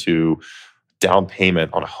savings into down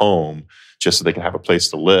payment on a home just so they can have a place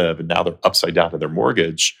to live. And now they're upside down to their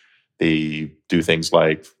mortgage. They do things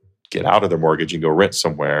like get out of their mortgage and go rent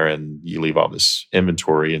somewhere, and you leave all this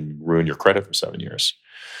inventory and ruin your credit for 7 years.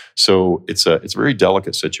 So it's a very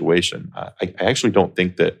delicate situation. I actually don't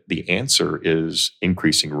think that the answer is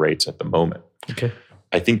increasing rates at the moment. Okay.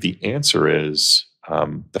 I think the answer is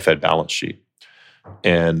the Fed balance sheet.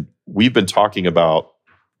 And we've been talking about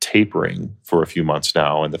tapering for a few months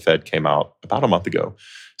now, and the Fed came out about a month ago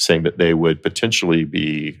saying that they would potentially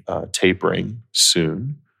be tapering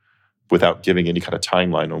soon without giving any kind of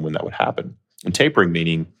timeline on when that would happen. And tapering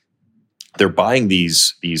meaning they're buying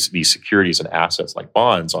these securities and assets like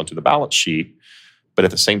bonds onto the balance sheet, but but at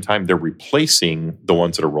the same time, they're replacing the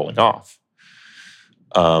ones that are rolling off.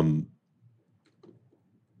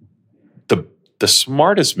 The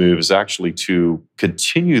smartest move is actually to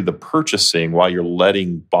continue the purchasing while you're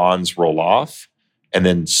letting bonds roll off and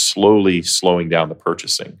then slowly slowing down the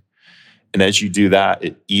purchasing. And as you do that,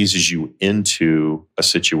 it eases you into a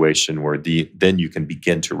situation where then you can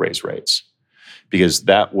begin to raise rates, because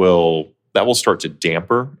that will start to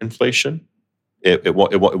damper inflation. It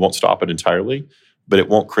won't stop it entirely, but it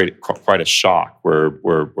won't create quite a shock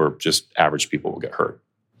where just average people will get hurt.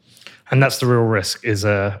 And that's the real risk, is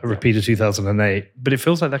a repeat of 2008. But it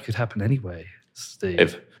feels like that could happen anyway,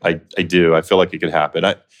 Steve. I do. I feel like it could happen.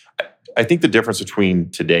 I think the difference between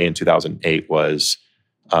today and 2008 was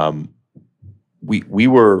we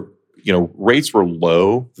were, rates were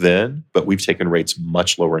low then, but we've taken rates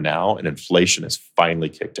much lower now, and inflation has finally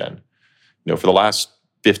kicked in. For the last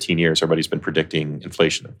 15 years, everybody's been predicting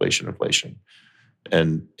inflation.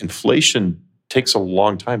 And inflation takes a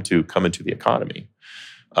long time to come into the economy.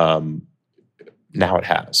 Now it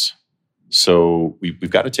has. So we've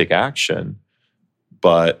got to take action.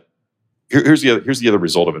 But here's the other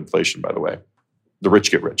result of inflation, by the way. The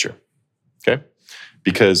rich get richer. Okay?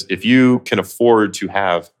 Because if you can afford to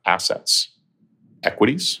have assets,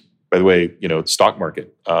 equities, by the way, stock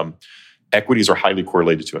market, equities are highly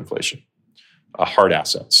correlated to inflation. Hard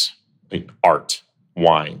assets, art,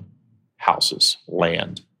 wine, houses,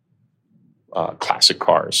 land, classic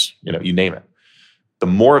cars, you name it. The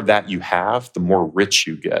more of that you have, the more rich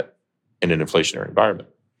you get in an inflationary environment.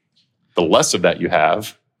 The less of that you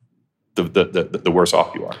have, the worse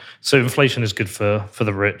off you are. So inflation is good for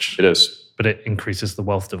the rich. It is. But it increases the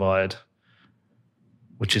wealth divide,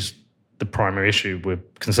 which is the primary issue we're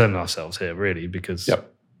concerning ourselves here, really, because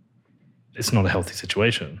it's not a healthy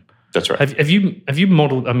situation. That's right. Have you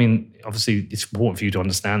modeled, obviously it's important for you to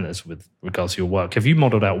understand this with regards to your work. Have you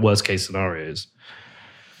modeled out worst case scenarios?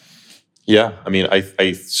 Yeah.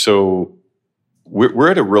 So we're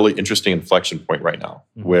at a really interesting inflection point right now,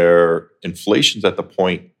 where inflation's at the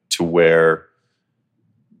point to where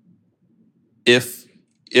if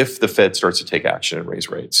the Fed starts to take action and raise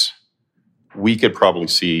rates, we could probably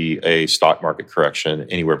see a stock market correction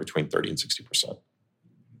anywhere between 30 and 60%.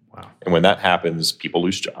 Wow. And when that happens, people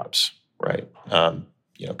lose jobs, right?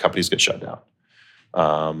 Companies get shut down.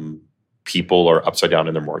 People are upside down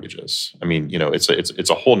in their mortgages. It's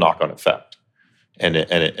a whole knock-on effect, and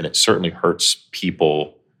it certainly hurts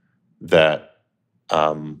people that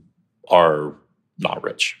are not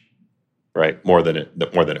rich, right? More than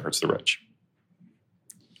it hurts the rich.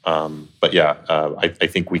 I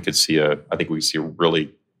think we could see a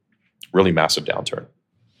really, really massive downturn.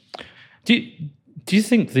 Do you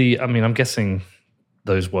think I'm guessing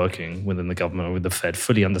those working within the government or with the Fed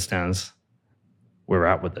fully understands where we're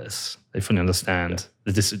at with this. They fully understand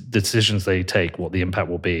the decisions they take, what the impact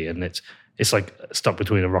will be. And it's like stuck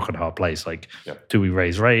between a rock and a hard place. Like, do we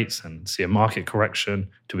raise rates and see a market correction?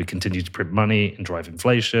 Do we continue to print money and drive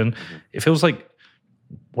inflation? Mm-hmm. It feels like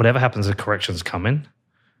whatever happens, a correction's coming,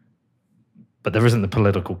 but there isn't the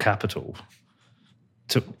political capital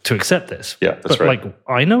to accept this. Yeah, that's right. Like,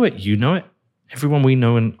 I know it, you know it. Everyone we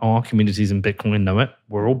know in our communities in Bitcoin know it.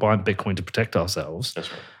 We're all buying Bitcoin to protect ourselves. That's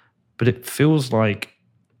right. But it feels like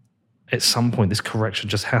at some point this correction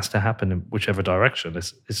just has to happen in whichever direction.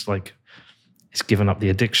 It's like it's giving up the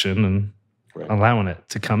addiction and allowing it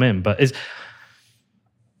to come in. But it's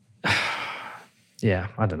I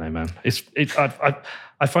don't know, man.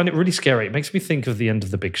 I find it really scary. It makes me think of the end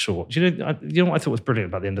of The Big Short. You know what I thought was brilliant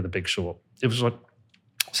about the end of The Big Short? It was like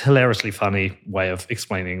it's a hilariously funny way of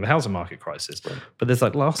explaining the housing market crisis. Right. But there's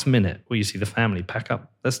like last minute where you see the family pack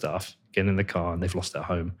up their stuff, get in the car, and they've lost their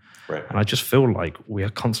home. Right. And I just feel like we are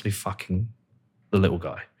constantly fucking the little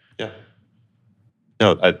guy. Yeah.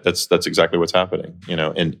 No, that's exactly what's happening.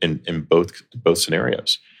 In both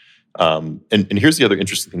scenarios. And here's the other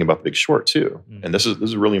interesting thing about The Big Short too, and this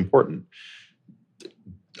is really important.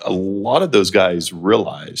 A lot of those guys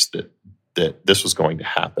realized that this was going to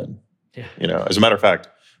happen. Yeah. As a matter of fact,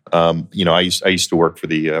 I used to work for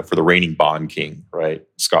the reigning bond king, right,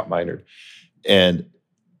 Scott Minerd, and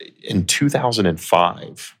in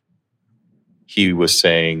 2005, he was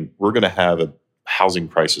saying we're going to have a housing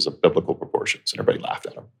crisis of biblical proportions, and everybody laughed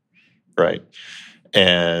at him, right?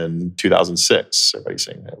 And 2006, everybody's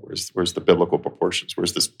saying, where's the biblical proportions?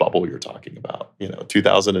 Where's this bubble you're talking about?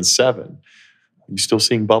 2007, are you still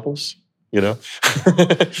seeing bubbles?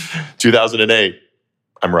 2008,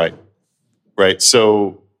 I'm right. Right.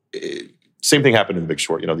 So same thing happened in The Big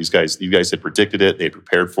Short. These guys had predicted it, they had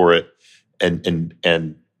prepared for it, and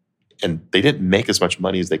they didn't make as much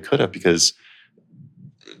money as they could have because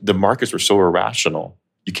the markets were so irrational.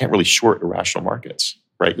 You can't really short irrational markets,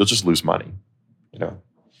 right? You'll just lose money.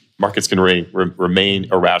 Markets can remain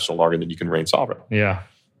irrational longer than you can remain sovereign. Yeah.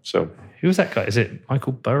 So who was that guy? Is it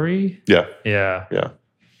Michael Burry? Yeah.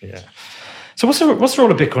 So what's the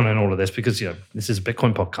role of Bitcoin in all of this? Because this is a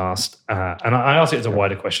Bitcoin podcast, and I ask it as a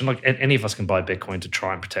wider question. Like any of us can buy Bitcoin to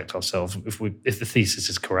try and protect ourselves if the thesis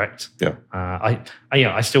is correct. Yeah.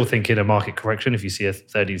 I still think in a market correction, if you see a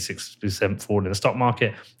 36% fall in the stock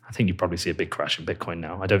market, I think you probably see a big crash in Bitcoin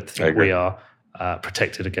now. I don't think we are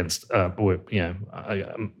protected against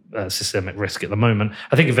systemic risk at the moment.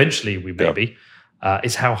 I think eventually we may be.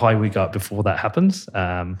 It's how high we go up before that happens.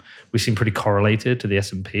 We seem pretty correlated to the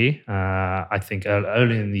S&P. I think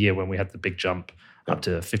early in the year when we had the big jump up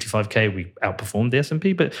to 55K, we outperformed the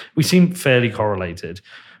S&P, but we seem fairly correlated.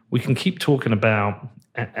 We can keep talking about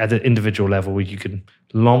at an individual level where you can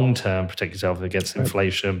long-term protect yourself against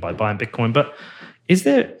inflation by buying Bitcoin. But is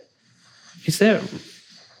there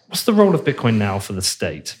what's the role of Bitcoin now for the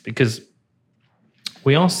state? Because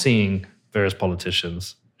we are seeing various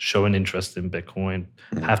politicians show an interest in Bitcoin,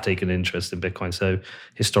 have taken interest in Bitcoin. So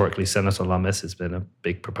historically, Senator Lummis has been a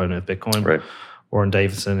big proponent of Bitcoin. Right. Warren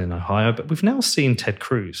Davidson in Ohio. But we've now seen Ted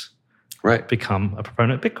Cruz become a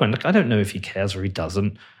proponent of Bitcoin. Like, I don't know if he cares or he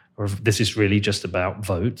doesn't, or if this is really just about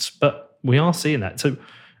votes, but we are seeing that. So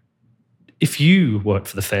if you work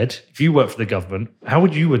for the Fed, if you work for the government, how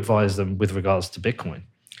would you advise them with regards to Bitcoin?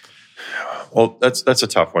 Well, that's a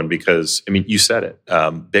tough one because, you said it.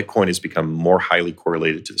 Bitcoin has become more highly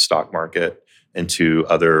correlated to the stock market and to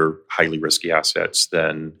other highly risky assets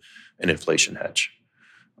than an inflation hedge.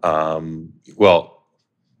 Well,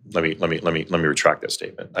 let me retract that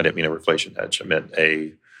statement. I didn't mean a inflation hedge. I meant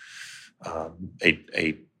a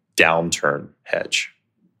downturn hedge,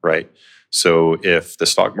 right? So if the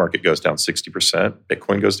stock market goes down 60%,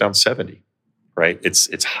 Bitcoin goes down 70%, right?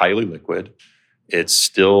 It's highly liquid. It's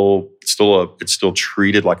still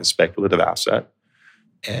treated like a speculative asset,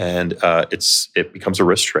 and it becomes a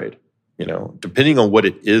risk trade. Depending on what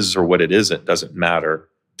it is or what it isn't doesn't matter.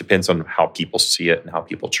 Depends on how people see it and how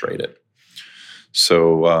people trade it.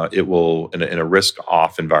 So it will in a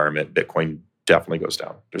risk-off environment, Bitcoin definitely goes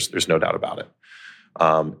down. There's no doubt about it.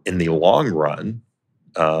 In the long run,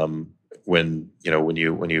 when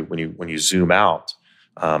you zoom out,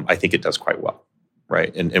 I think it does quite well.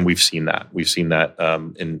 Right, and we've seen that. We've seen that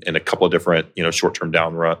in a couple of different short-term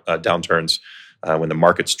downturns when the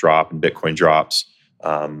markets drop and Bitcoin drops.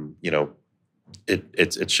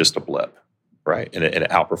 It's just a blip, right? And it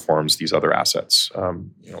outperforms these other assets,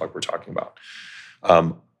 like we're talking about.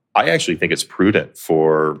 I actually think it's prudent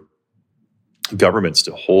for governments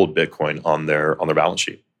to hold Bitcoin on their balance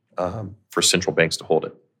sheet, for central banks to hold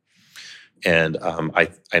it, and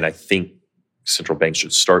I think central banks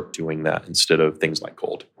should start doing that instead of things like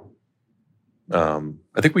gold. I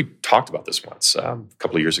think we talked about this once a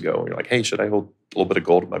couple of years ago. You're like, "Hey, should I hold a little bit of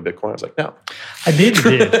gold in my Bitcoin?" I was like, "No." I did.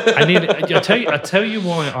 I tell you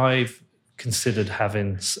why I've considered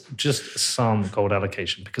having just some gold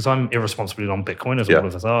allocation, because I'm irresponsibly long Bitcoin, as all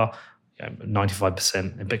of us are.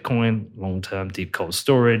 95% in Bitcoin, long-term deep cold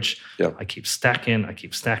storage. Yeah. I keep stacking.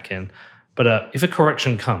 But if a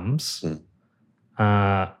correction comes,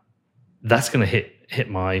 that's going to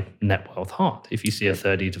hit my net wealth hard if you see a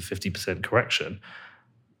 30 to 50% correction.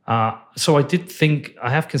 So I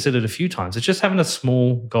have considered a few times. It's just having a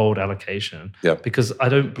small gold allocation, because I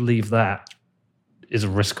don't believe that is a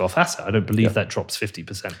risk-off asset. I don't believe that drops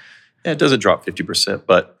 50%. Yeah, it doesn't drop 50%,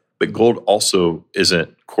 but gold also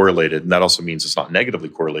isn't correlated, and that also means it's not negatively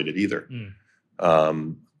correlated either.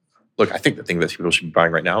 Look, I think the thing that people should be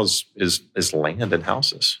buying right now is land and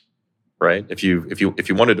houses. Right? If you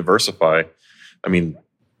want to diversify,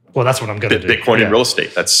 well, that's what I'm going to do. Bitcoin and real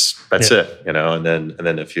estate. That's it. And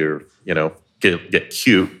then if you're get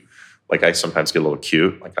cute, like I sometimes get a little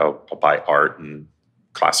cute. Like I'll buy art and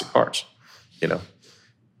classic cars. And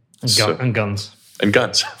guns. And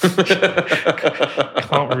guns.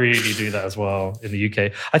 Can't really do that as well in the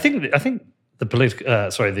UK. I think the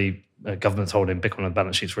government's holding Bitcoin on the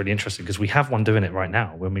balance sheet is really interesting, because we have one doing it right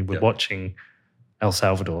now. When we were watching El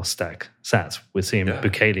Salvador stack sats, we're seeing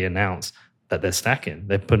Bukele announce that they're stacking.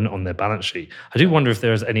 They're putting it on their balance sheet. I do wonder if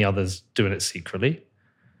there's any others doing it secretly.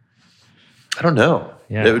 I don't know.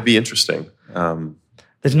 Yeah. That would be interesting.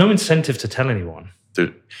 There's no incentive to tell anyone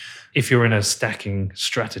if you're in a stacking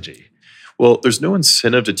strategy. Well, there's no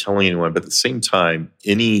incentive to tell anyone, but at the same time,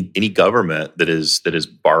 any government that is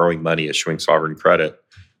borrowing money, issuing sovereign credit,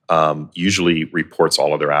 usually reports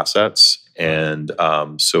all of their assets. And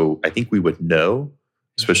so I think we would know,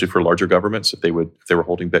 especially for larger governments, if they were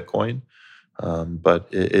holding Bitcoin. But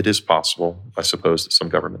it is possible, I suppose, that some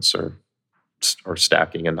governments are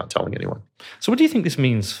stacking and not telling anyone. So what do you think this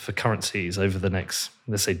means for currencies over the next,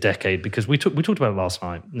 let's say, decade? Because we talked about it last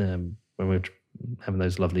night when we were having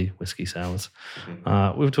those lovely whiskey sours.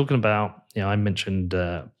 Mm-hmm. We were talking about, I mentioned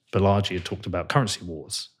Balaji had talked about currency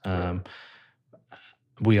wars.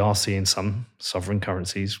 We are seeing some sovereign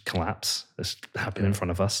currencies collapse. This happened in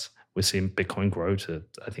front of us. We're seeing Bitcoin grow to,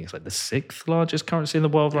 I think it's like the 6th largest currency in the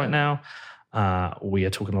world right now. We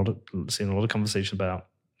are seeing a lot of conversation about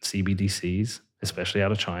CBDCs, especially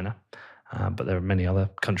out of China. But there are many other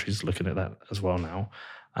countries looking at that as well now.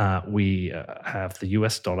 We have the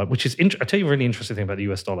US dollar, which is, I tell you a really interesting thing about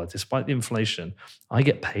the US dollar. Despite the inflation, I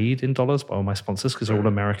get paid in dollars by all my sponsors because they're all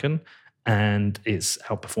American, and it's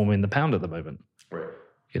outperforming the pound at the moment. Right.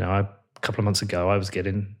 A couple of months ago, I was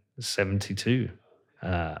getting 72.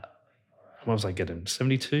 What was I getting?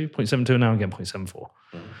 72.72, and now I'm getting 0.74.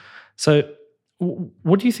 Mm. So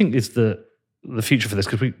what do you think is the future for this?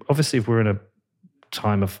 Because obviously, if we're in a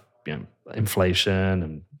time of inflation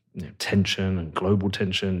and tension and global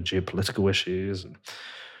tension, geopolitical issues, and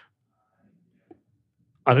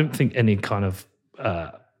I don't think any kind of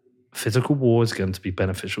physical war is going to be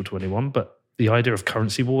beneficial to anyone, but the idea of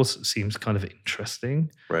currency wars seems kind of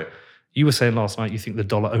interesting. Right. You were saying last night you think the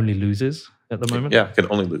dollar only loses at the moment? Yeah, it can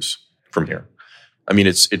only lose from here. I mean,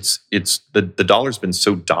 it's the dollar's been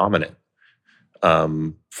so dominant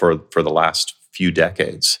for the last few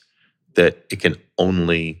decades that it can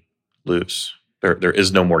only lose. There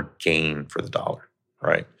is no more gain for the dollar,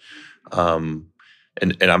 right? And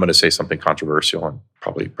I'm going to say something controversial, and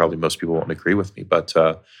probably most people won't agree with me, but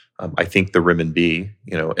I think the renminbi,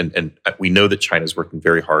 and we know that China's working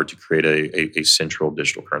very hard to create a central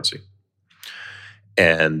digital currency,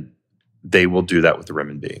 and they will do that with the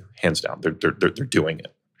renminbi, hands down. They're doing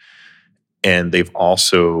it, and they've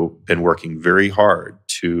also been working very hard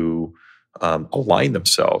to align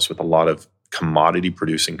themselves with a lot of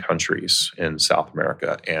commodity-producing countries in South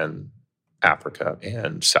America and Africa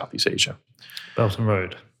and Southeast Asia. Belt and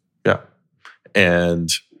Road. Yeah.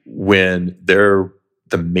 And when they're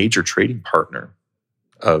the major trading partner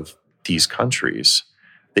of these countries,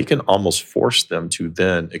 they can almost force them to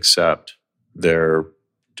then accept their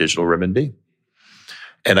digital renminbi.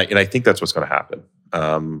 And I think that's what's going to happen.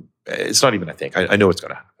 It's not even I think. I know it's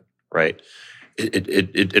going to happen, right?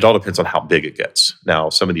 It all depends on how big it gets. Now,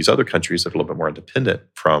 some of these other countries that are a little bit more independent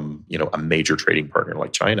from a major trading partner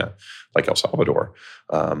like China, like El Salvador,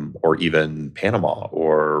 or even Panama,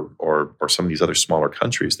 or some of these other smaller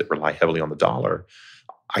countries that rely heavily on the dollar,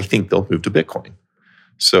 I think they'll move to Bitcoin.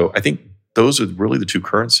 So I think those are really the two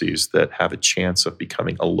currencies that have a chance of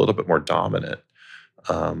becoming a little bit more dominant.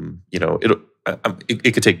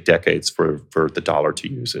 It could take decades for the dollar to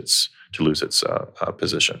lose its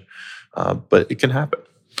position. But it can happen.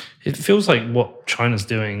 It feels like what China's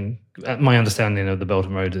doing, my understanding of the Belt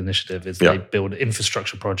and Road Initiative is they build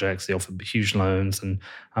infrastructure projects, they offer huge loans, and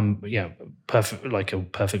I'm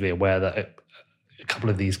perfectly aware that a couple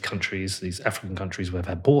of these countries, these African countries who have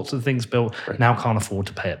had ports and things built, now can't afford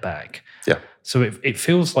to pay it back. Yeah. So it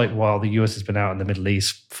feels like while the US has been out in the Middle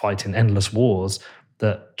East fighting endless wars,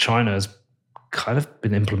 that China has kind of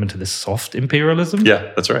been implemented this soft imperialism.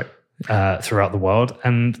 Yeah, that's right. Throughout the world,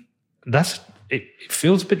 and it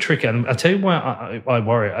feels a bit tricky. And I'll tell you why I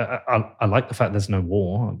worry. I like the fact there's no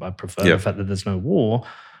war. I prefer the fact that there's no war.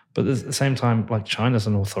 But at the same time, like China's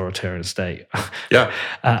an authoritarian state. And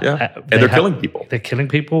they're killing people. They're killing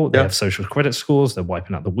people. They have social credit scores. They're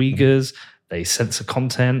wiping out the Uyghurs. They censor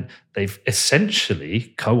content. They've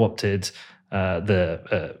essentially co-opted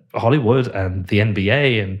the Hollywood and the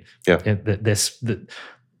NBA. And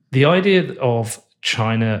the idea of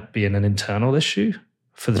China being an internal issue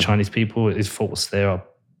for the Chinese people is false. They are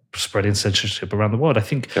spreading censorship around the world. I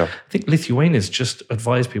think Lithuania's just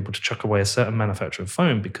advised people to chuck away a certain manufacturer of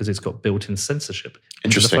phone because it's got built-in censorship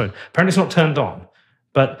into the phone. Apparently it's not turned on,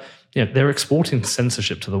 but they're exporting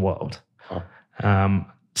censorship to the world. Oh.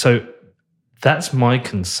 So that's my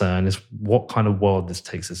concern, is what kind of world this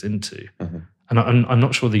takes us into. Mm-hmm. And I'm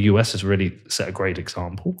not sure the US has really set a great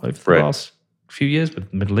example over the last few years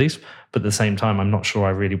with the Middle East, but at the same time, I'm not sure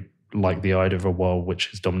I really like the idea of a world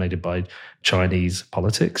which is dominated by Chinese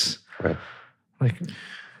politics. Right.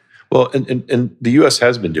 Well, and the U.S.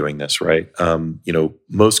 has been doing this, right?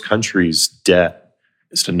 Most countries' debt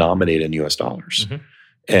is denominated in U.S. dollars,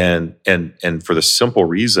 and for the simple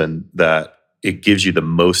reason that it gives you the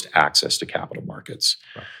most access to capital markets.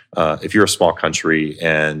 Right. If you're a small country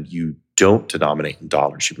and you don't denominate in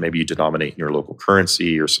dollars, maybe you denominate in your local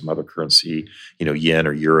currency or some other currency, yen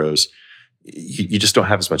or euros, you just don't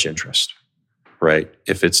have as much interest, right?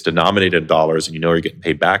 If it's denominated in dollars and you know you're getting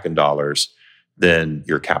paid back in dollars, then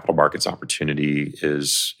your capital markets opportunity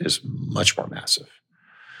is much more massive.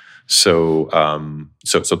 So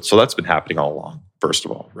that's been happening all along. First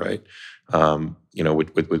of all, right?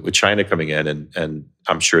 With China coming in, and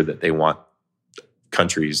I'm sure that they want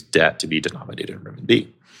countries' debt to be denominated in renminbi,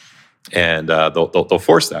 and they'll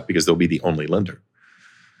force that because they'll be the only lender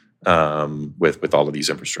with all of these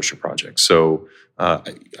infrastructure projects. So I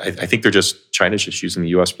think China's just using the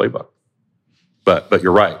U.S. playbook. But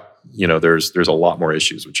you're right. There's a lot more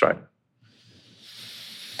issues with China.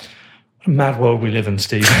 What a mad world we live in,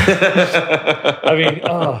 Steve. I mean,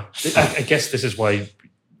 I guess this is why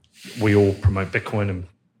we all promote Bitcoin and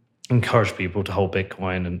encourage people to hold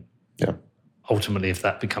Bitcoin. And ultimately, if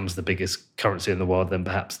that becomes the biggest currency in the world, then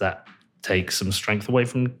perhaps that takes some strength away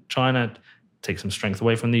from China, takes some strength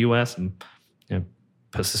away from the US, and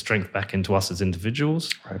puts the strength back into us as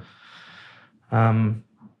individuals. Right.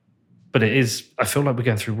 But I feel like we're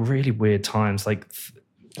going through really weird times. I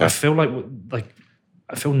feel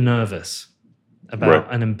I feel nervous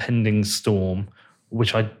about an impending storm,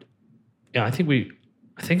 which I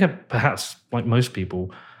think perhaps like most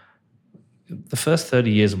people, the first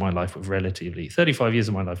 30 years of my life were 35 years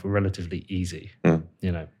of my life were relatively easy.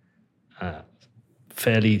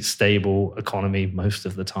 Fairly stable economy most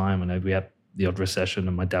of the time. I know we had the odd recession,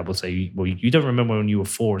 and my dad would say, well, you don't remember when you were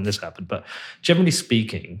 4 and this happened. But generally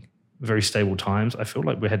speaking, very stable times. I feel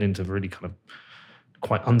like we're heading into really kind of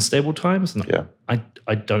quite unstable times. And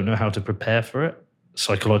I don't know how to prepare for it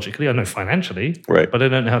psychologically. I know financially, right, but I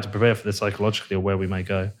don't know how to prepare for this psychologically or where we may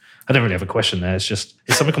go. I don't really have a question there. It's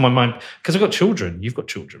something on my mind because I've got children. You've got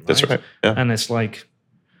children, right? That's right. Yeah. And it's like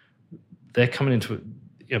they're coming into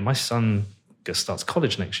it. My son starts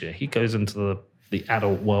college next year. He goes into the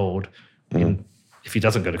adult world if he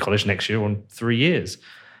doesn't go to college next year, on 3 years.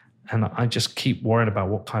 And I just keep worrying about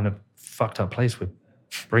what kind of fucked up place we're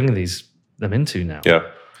bringing them into now. Yeah.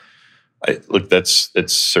 Look, that's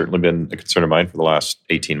certainly been a concern of mine for the last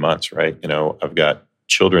 18 months, right? I've got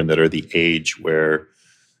children that are the age where,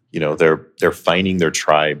 they're finding their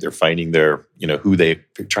tribe, they're finding their, they're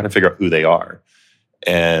trying to figure out who they are.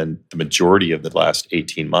 And the majority of the last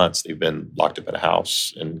 18 months, they've been locked up in a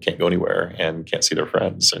house and can't go anywhere and can't see their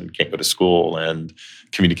friends and can't go to school and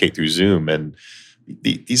communicate through Zoom. And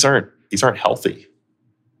these aren't healthy,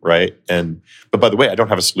 right? But by the way, I don't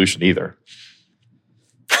have a solution either.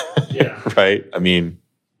 Yeah. Right? I mean,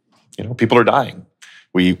 people are dying.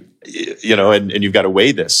 And you've got to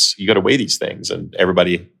weigh this. You got to weigh these things, and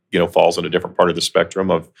everybody, falls on a different part of the spectrum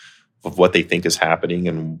of what they think is happening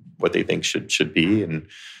and what they think should be. And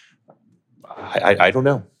I don't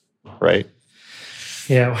know, right?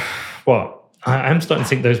 Yeah. Well, I'm starting to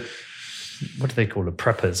think those, what do they call it,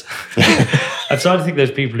 preppers? I'm starting to think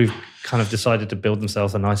those people who've kind of decided to build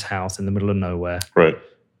themselves a nice house in the middle of nowhere, right,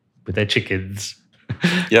 with their chickens,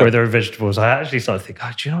 grow their own vegetables. I actually started to think,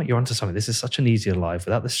 do you know what? You're onto something. This is such an easier life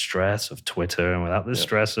without the stress of Twitter and without the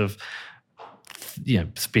stress of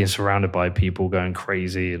being surrounded by people going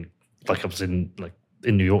crazy. And like I was in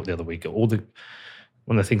New York the other week. One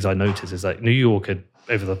of the things I noticed is that New York had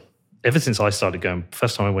ever since I started going.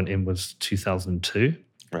 First time I went in was 2002.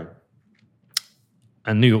 Right.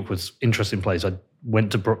 And New York was an interesting place. I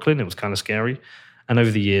went to Brooklyn. It was kind of scary. And over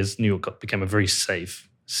the years, New York became a very safe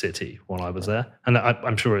city while I was there. And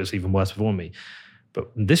I'm sure it was even worse before me.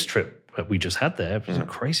 But this trip that we just had there, there was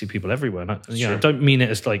crazy people everywhere. And I don't mean it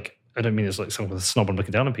as like someone with a snob and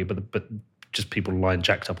looking down on people, but just people lying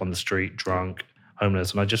jacked up on the street, drunk,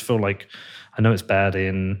 homeless. And I just feel like, I know it's bad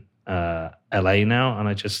in LA now, and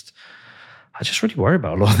I just really worry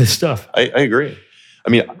about a lot of this stuff. I agree. I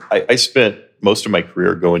mean, I spent most of my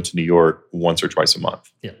career going to New York once or twice a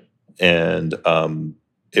month. Yeah. And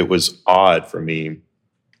it was odd for me.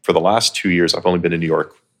 For the last 2 years, I've only been in New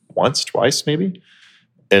York once, twice maybe.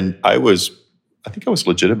 And I think I was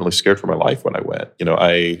legitimately scared for my life when I went.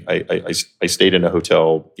 I stayed in a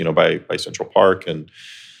hotel, by Central Park, and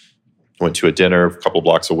went to a dinner a couple of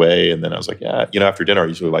blocks away. And then I was like, after dinner, I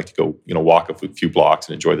usually like to go, walk a few blocks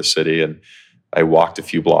and enjoy the city. And I walked a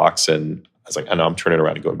few blocks, and I was like, I know, I'm turning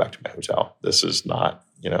around and going back to my hotel. This is not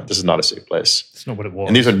a safe place. It's not what it was.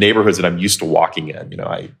 And these are neighborhoods that I'm used to walking in.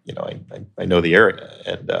 I know the area,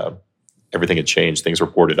 and everything had changed. Things were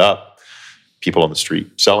boarded up. People on the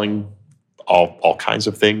street selling all kinds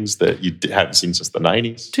of things that you hadn't seen since the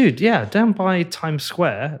 90s. Dude, yeah, down by Times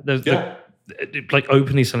Square, there's like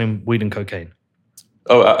openly selling weed and cocaine.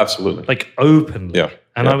 Oh, absolutely. Like openly. Yeah.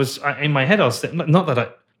 And I was in my head, I was not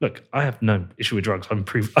that look, I have no issue with drugs.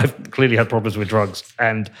 I've clearly had problems with drugs,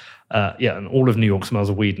 and and all of New York smells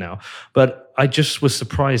of weed now. But I just was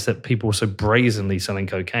surprised that people were so brazenly selling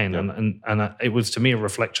cocaine, and it was to me a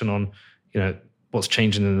reflection on what's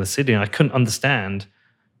changing in the city, and I couldn't understand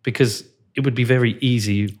because it would be very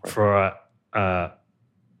easy for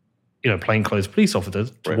plainclothes police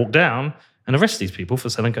officers to walk down and arrest these people for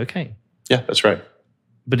selling cocaine. Yeah, that's right.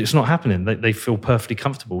 But it's not happening. They feel perfectly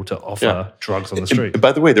comfortable to offer drugs on the street. And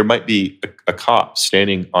by the way, there might be a cop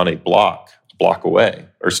standing on a block away,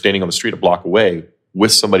 or standing on the street a block away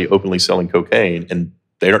with somebody openly selling cocaine, and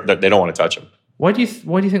they don't want to touch him. Why do you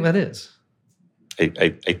think that is?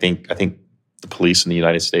 I think the police in the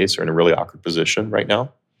United States are in a really awkward position right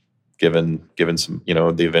now, given some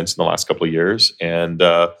the events in the last couple of years, and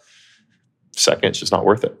second, it's just not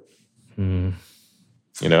worth it.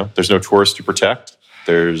 There's no tourists to protect.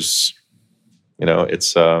 There's,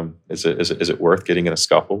 is it worth getting in a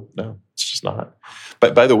scuffle? No, it's just not.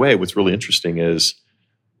 But by the way, what's really interesting is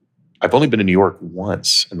I've only been to New York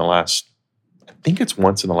once in the last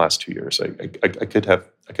 2 years. I could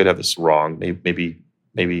have this wrong. Maybe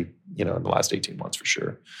in the last 18 months for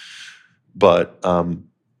sure. But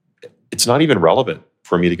it's not even relevant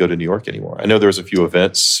for me to go to New York anymore. I know there was a few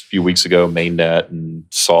events a few weeks ago, MainNet and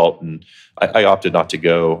SALT, and I opted not to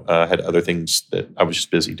go. I had other things that I was just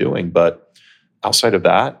busy doing. But outside of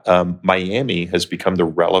that, Miami has become the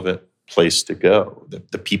relevant place to go.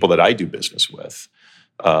 The people that I do business with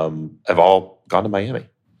have all gone to Miami.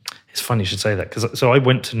 It's funny you should say that, so I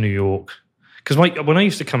went to New York because when I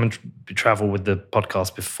used to come and travel with the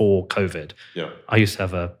podcast before COVID, I used to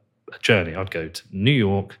have a journey. I'd go to New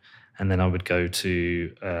York, and then I would go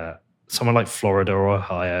to somewhere like Florida or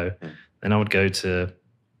Ohio. Then I would go to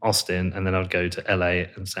Austin, and then I would go to LA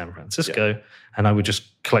and San Francisco, and I would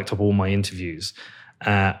just collect up all my interviews.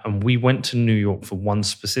 And we went to New York for one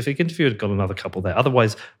specific interview. I'd got another couple there.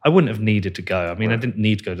 Otherwise, I wouldn't have needed to go. I mean, I didn't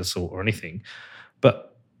need to go to SALT or anything.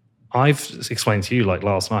 But I've explained to you, like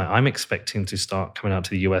last night, I'm expecting to start coming out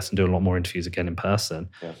to the US and do a lot more interviews again in person.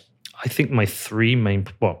 Yeah. I think my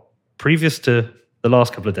previous to the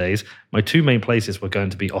last couple of days, my two main places were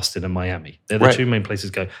going to be Austin and Miami. They're the two main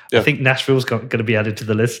places go. Yeah. I think Nashville's going to be added to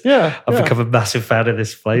the list. Yeah, I've become a massive fan of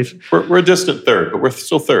this place. We're a distant third, but we're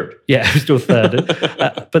still third. Yeah, we're still third.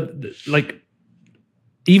 But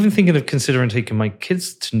even thinking of considering taking my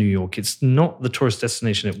kids to New York, it's not the tourist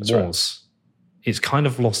destination it was. Right. It's kind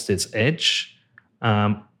of lost its edge.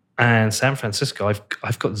 And San Francisco,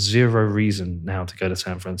 I've got zero reason now to go to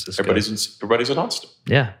San Francisco. Everybody's in Austin.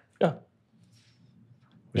 Yeah.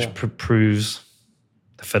 Yeah. Which proves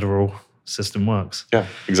the federal system works. Yeah,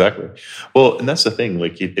 exactly. Well, and that's the thing.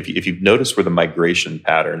 Like, if you've noticed where the migration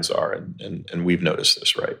patterns are, and we've noticed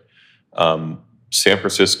this, right? San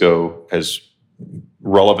Francisco has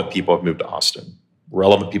relevant people have moved to Austin.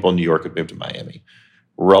 Relevant people in New York have moved to Miami.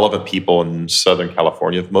 Relevant people in Southern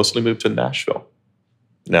California have mostly moved to Nashville.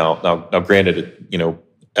 Now, granted,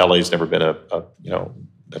 LA's never been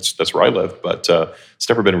that's where I live, but it's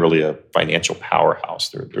never been really a financial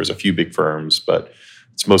powerhouse. There's a few big firms, but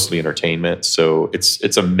it's mostly entertainment. So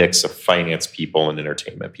it's a mix of finance people and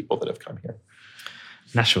entertainment people that have come here.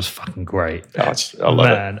 Nashville's fucking great. I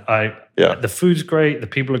love it. The food's great. The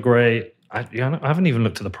people are great. I haven't even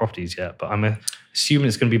looked at the properties yet, but I'm assuming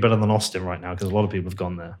it's going to be better than Austin right now because a lot of people have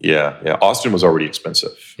gone there. Yeah. Austin was already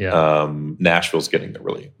expensive. Yeah. Nashville's getting there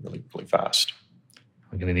really, really, really fast.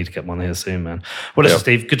 I'm going to need to get one here soon, man. Well, listen,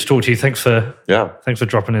 Steve, good to talk to you. Thanks for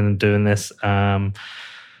dropping in and doing this. I'm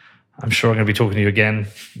sure I'm going to be talking to you again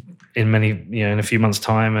in a few months'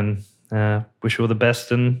 time, and wish you all the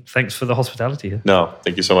best. And thanks for the hospitality here. No,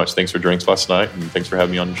 thank you so much. Thanks for drinks last night, and thanks for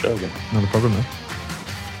having me on your show again. Not a problem, man.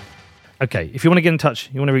 Okay, if you want to get in touch,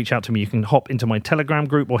 you want to reach out to me, you can hop into my Telegram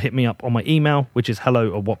group or hit me up on my email, which is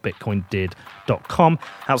hello@whatbitcoindid.com.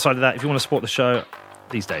 Outside of that, if you want to support the show,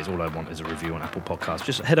 these days, all I want is a review on Apple Podcasts.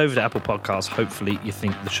 Just head over to Apple Podcasts. Hopefully, you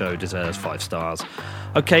think the show deserves 5 stars.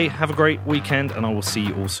 Okay, have a great weekend, and I will see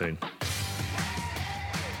you all soon.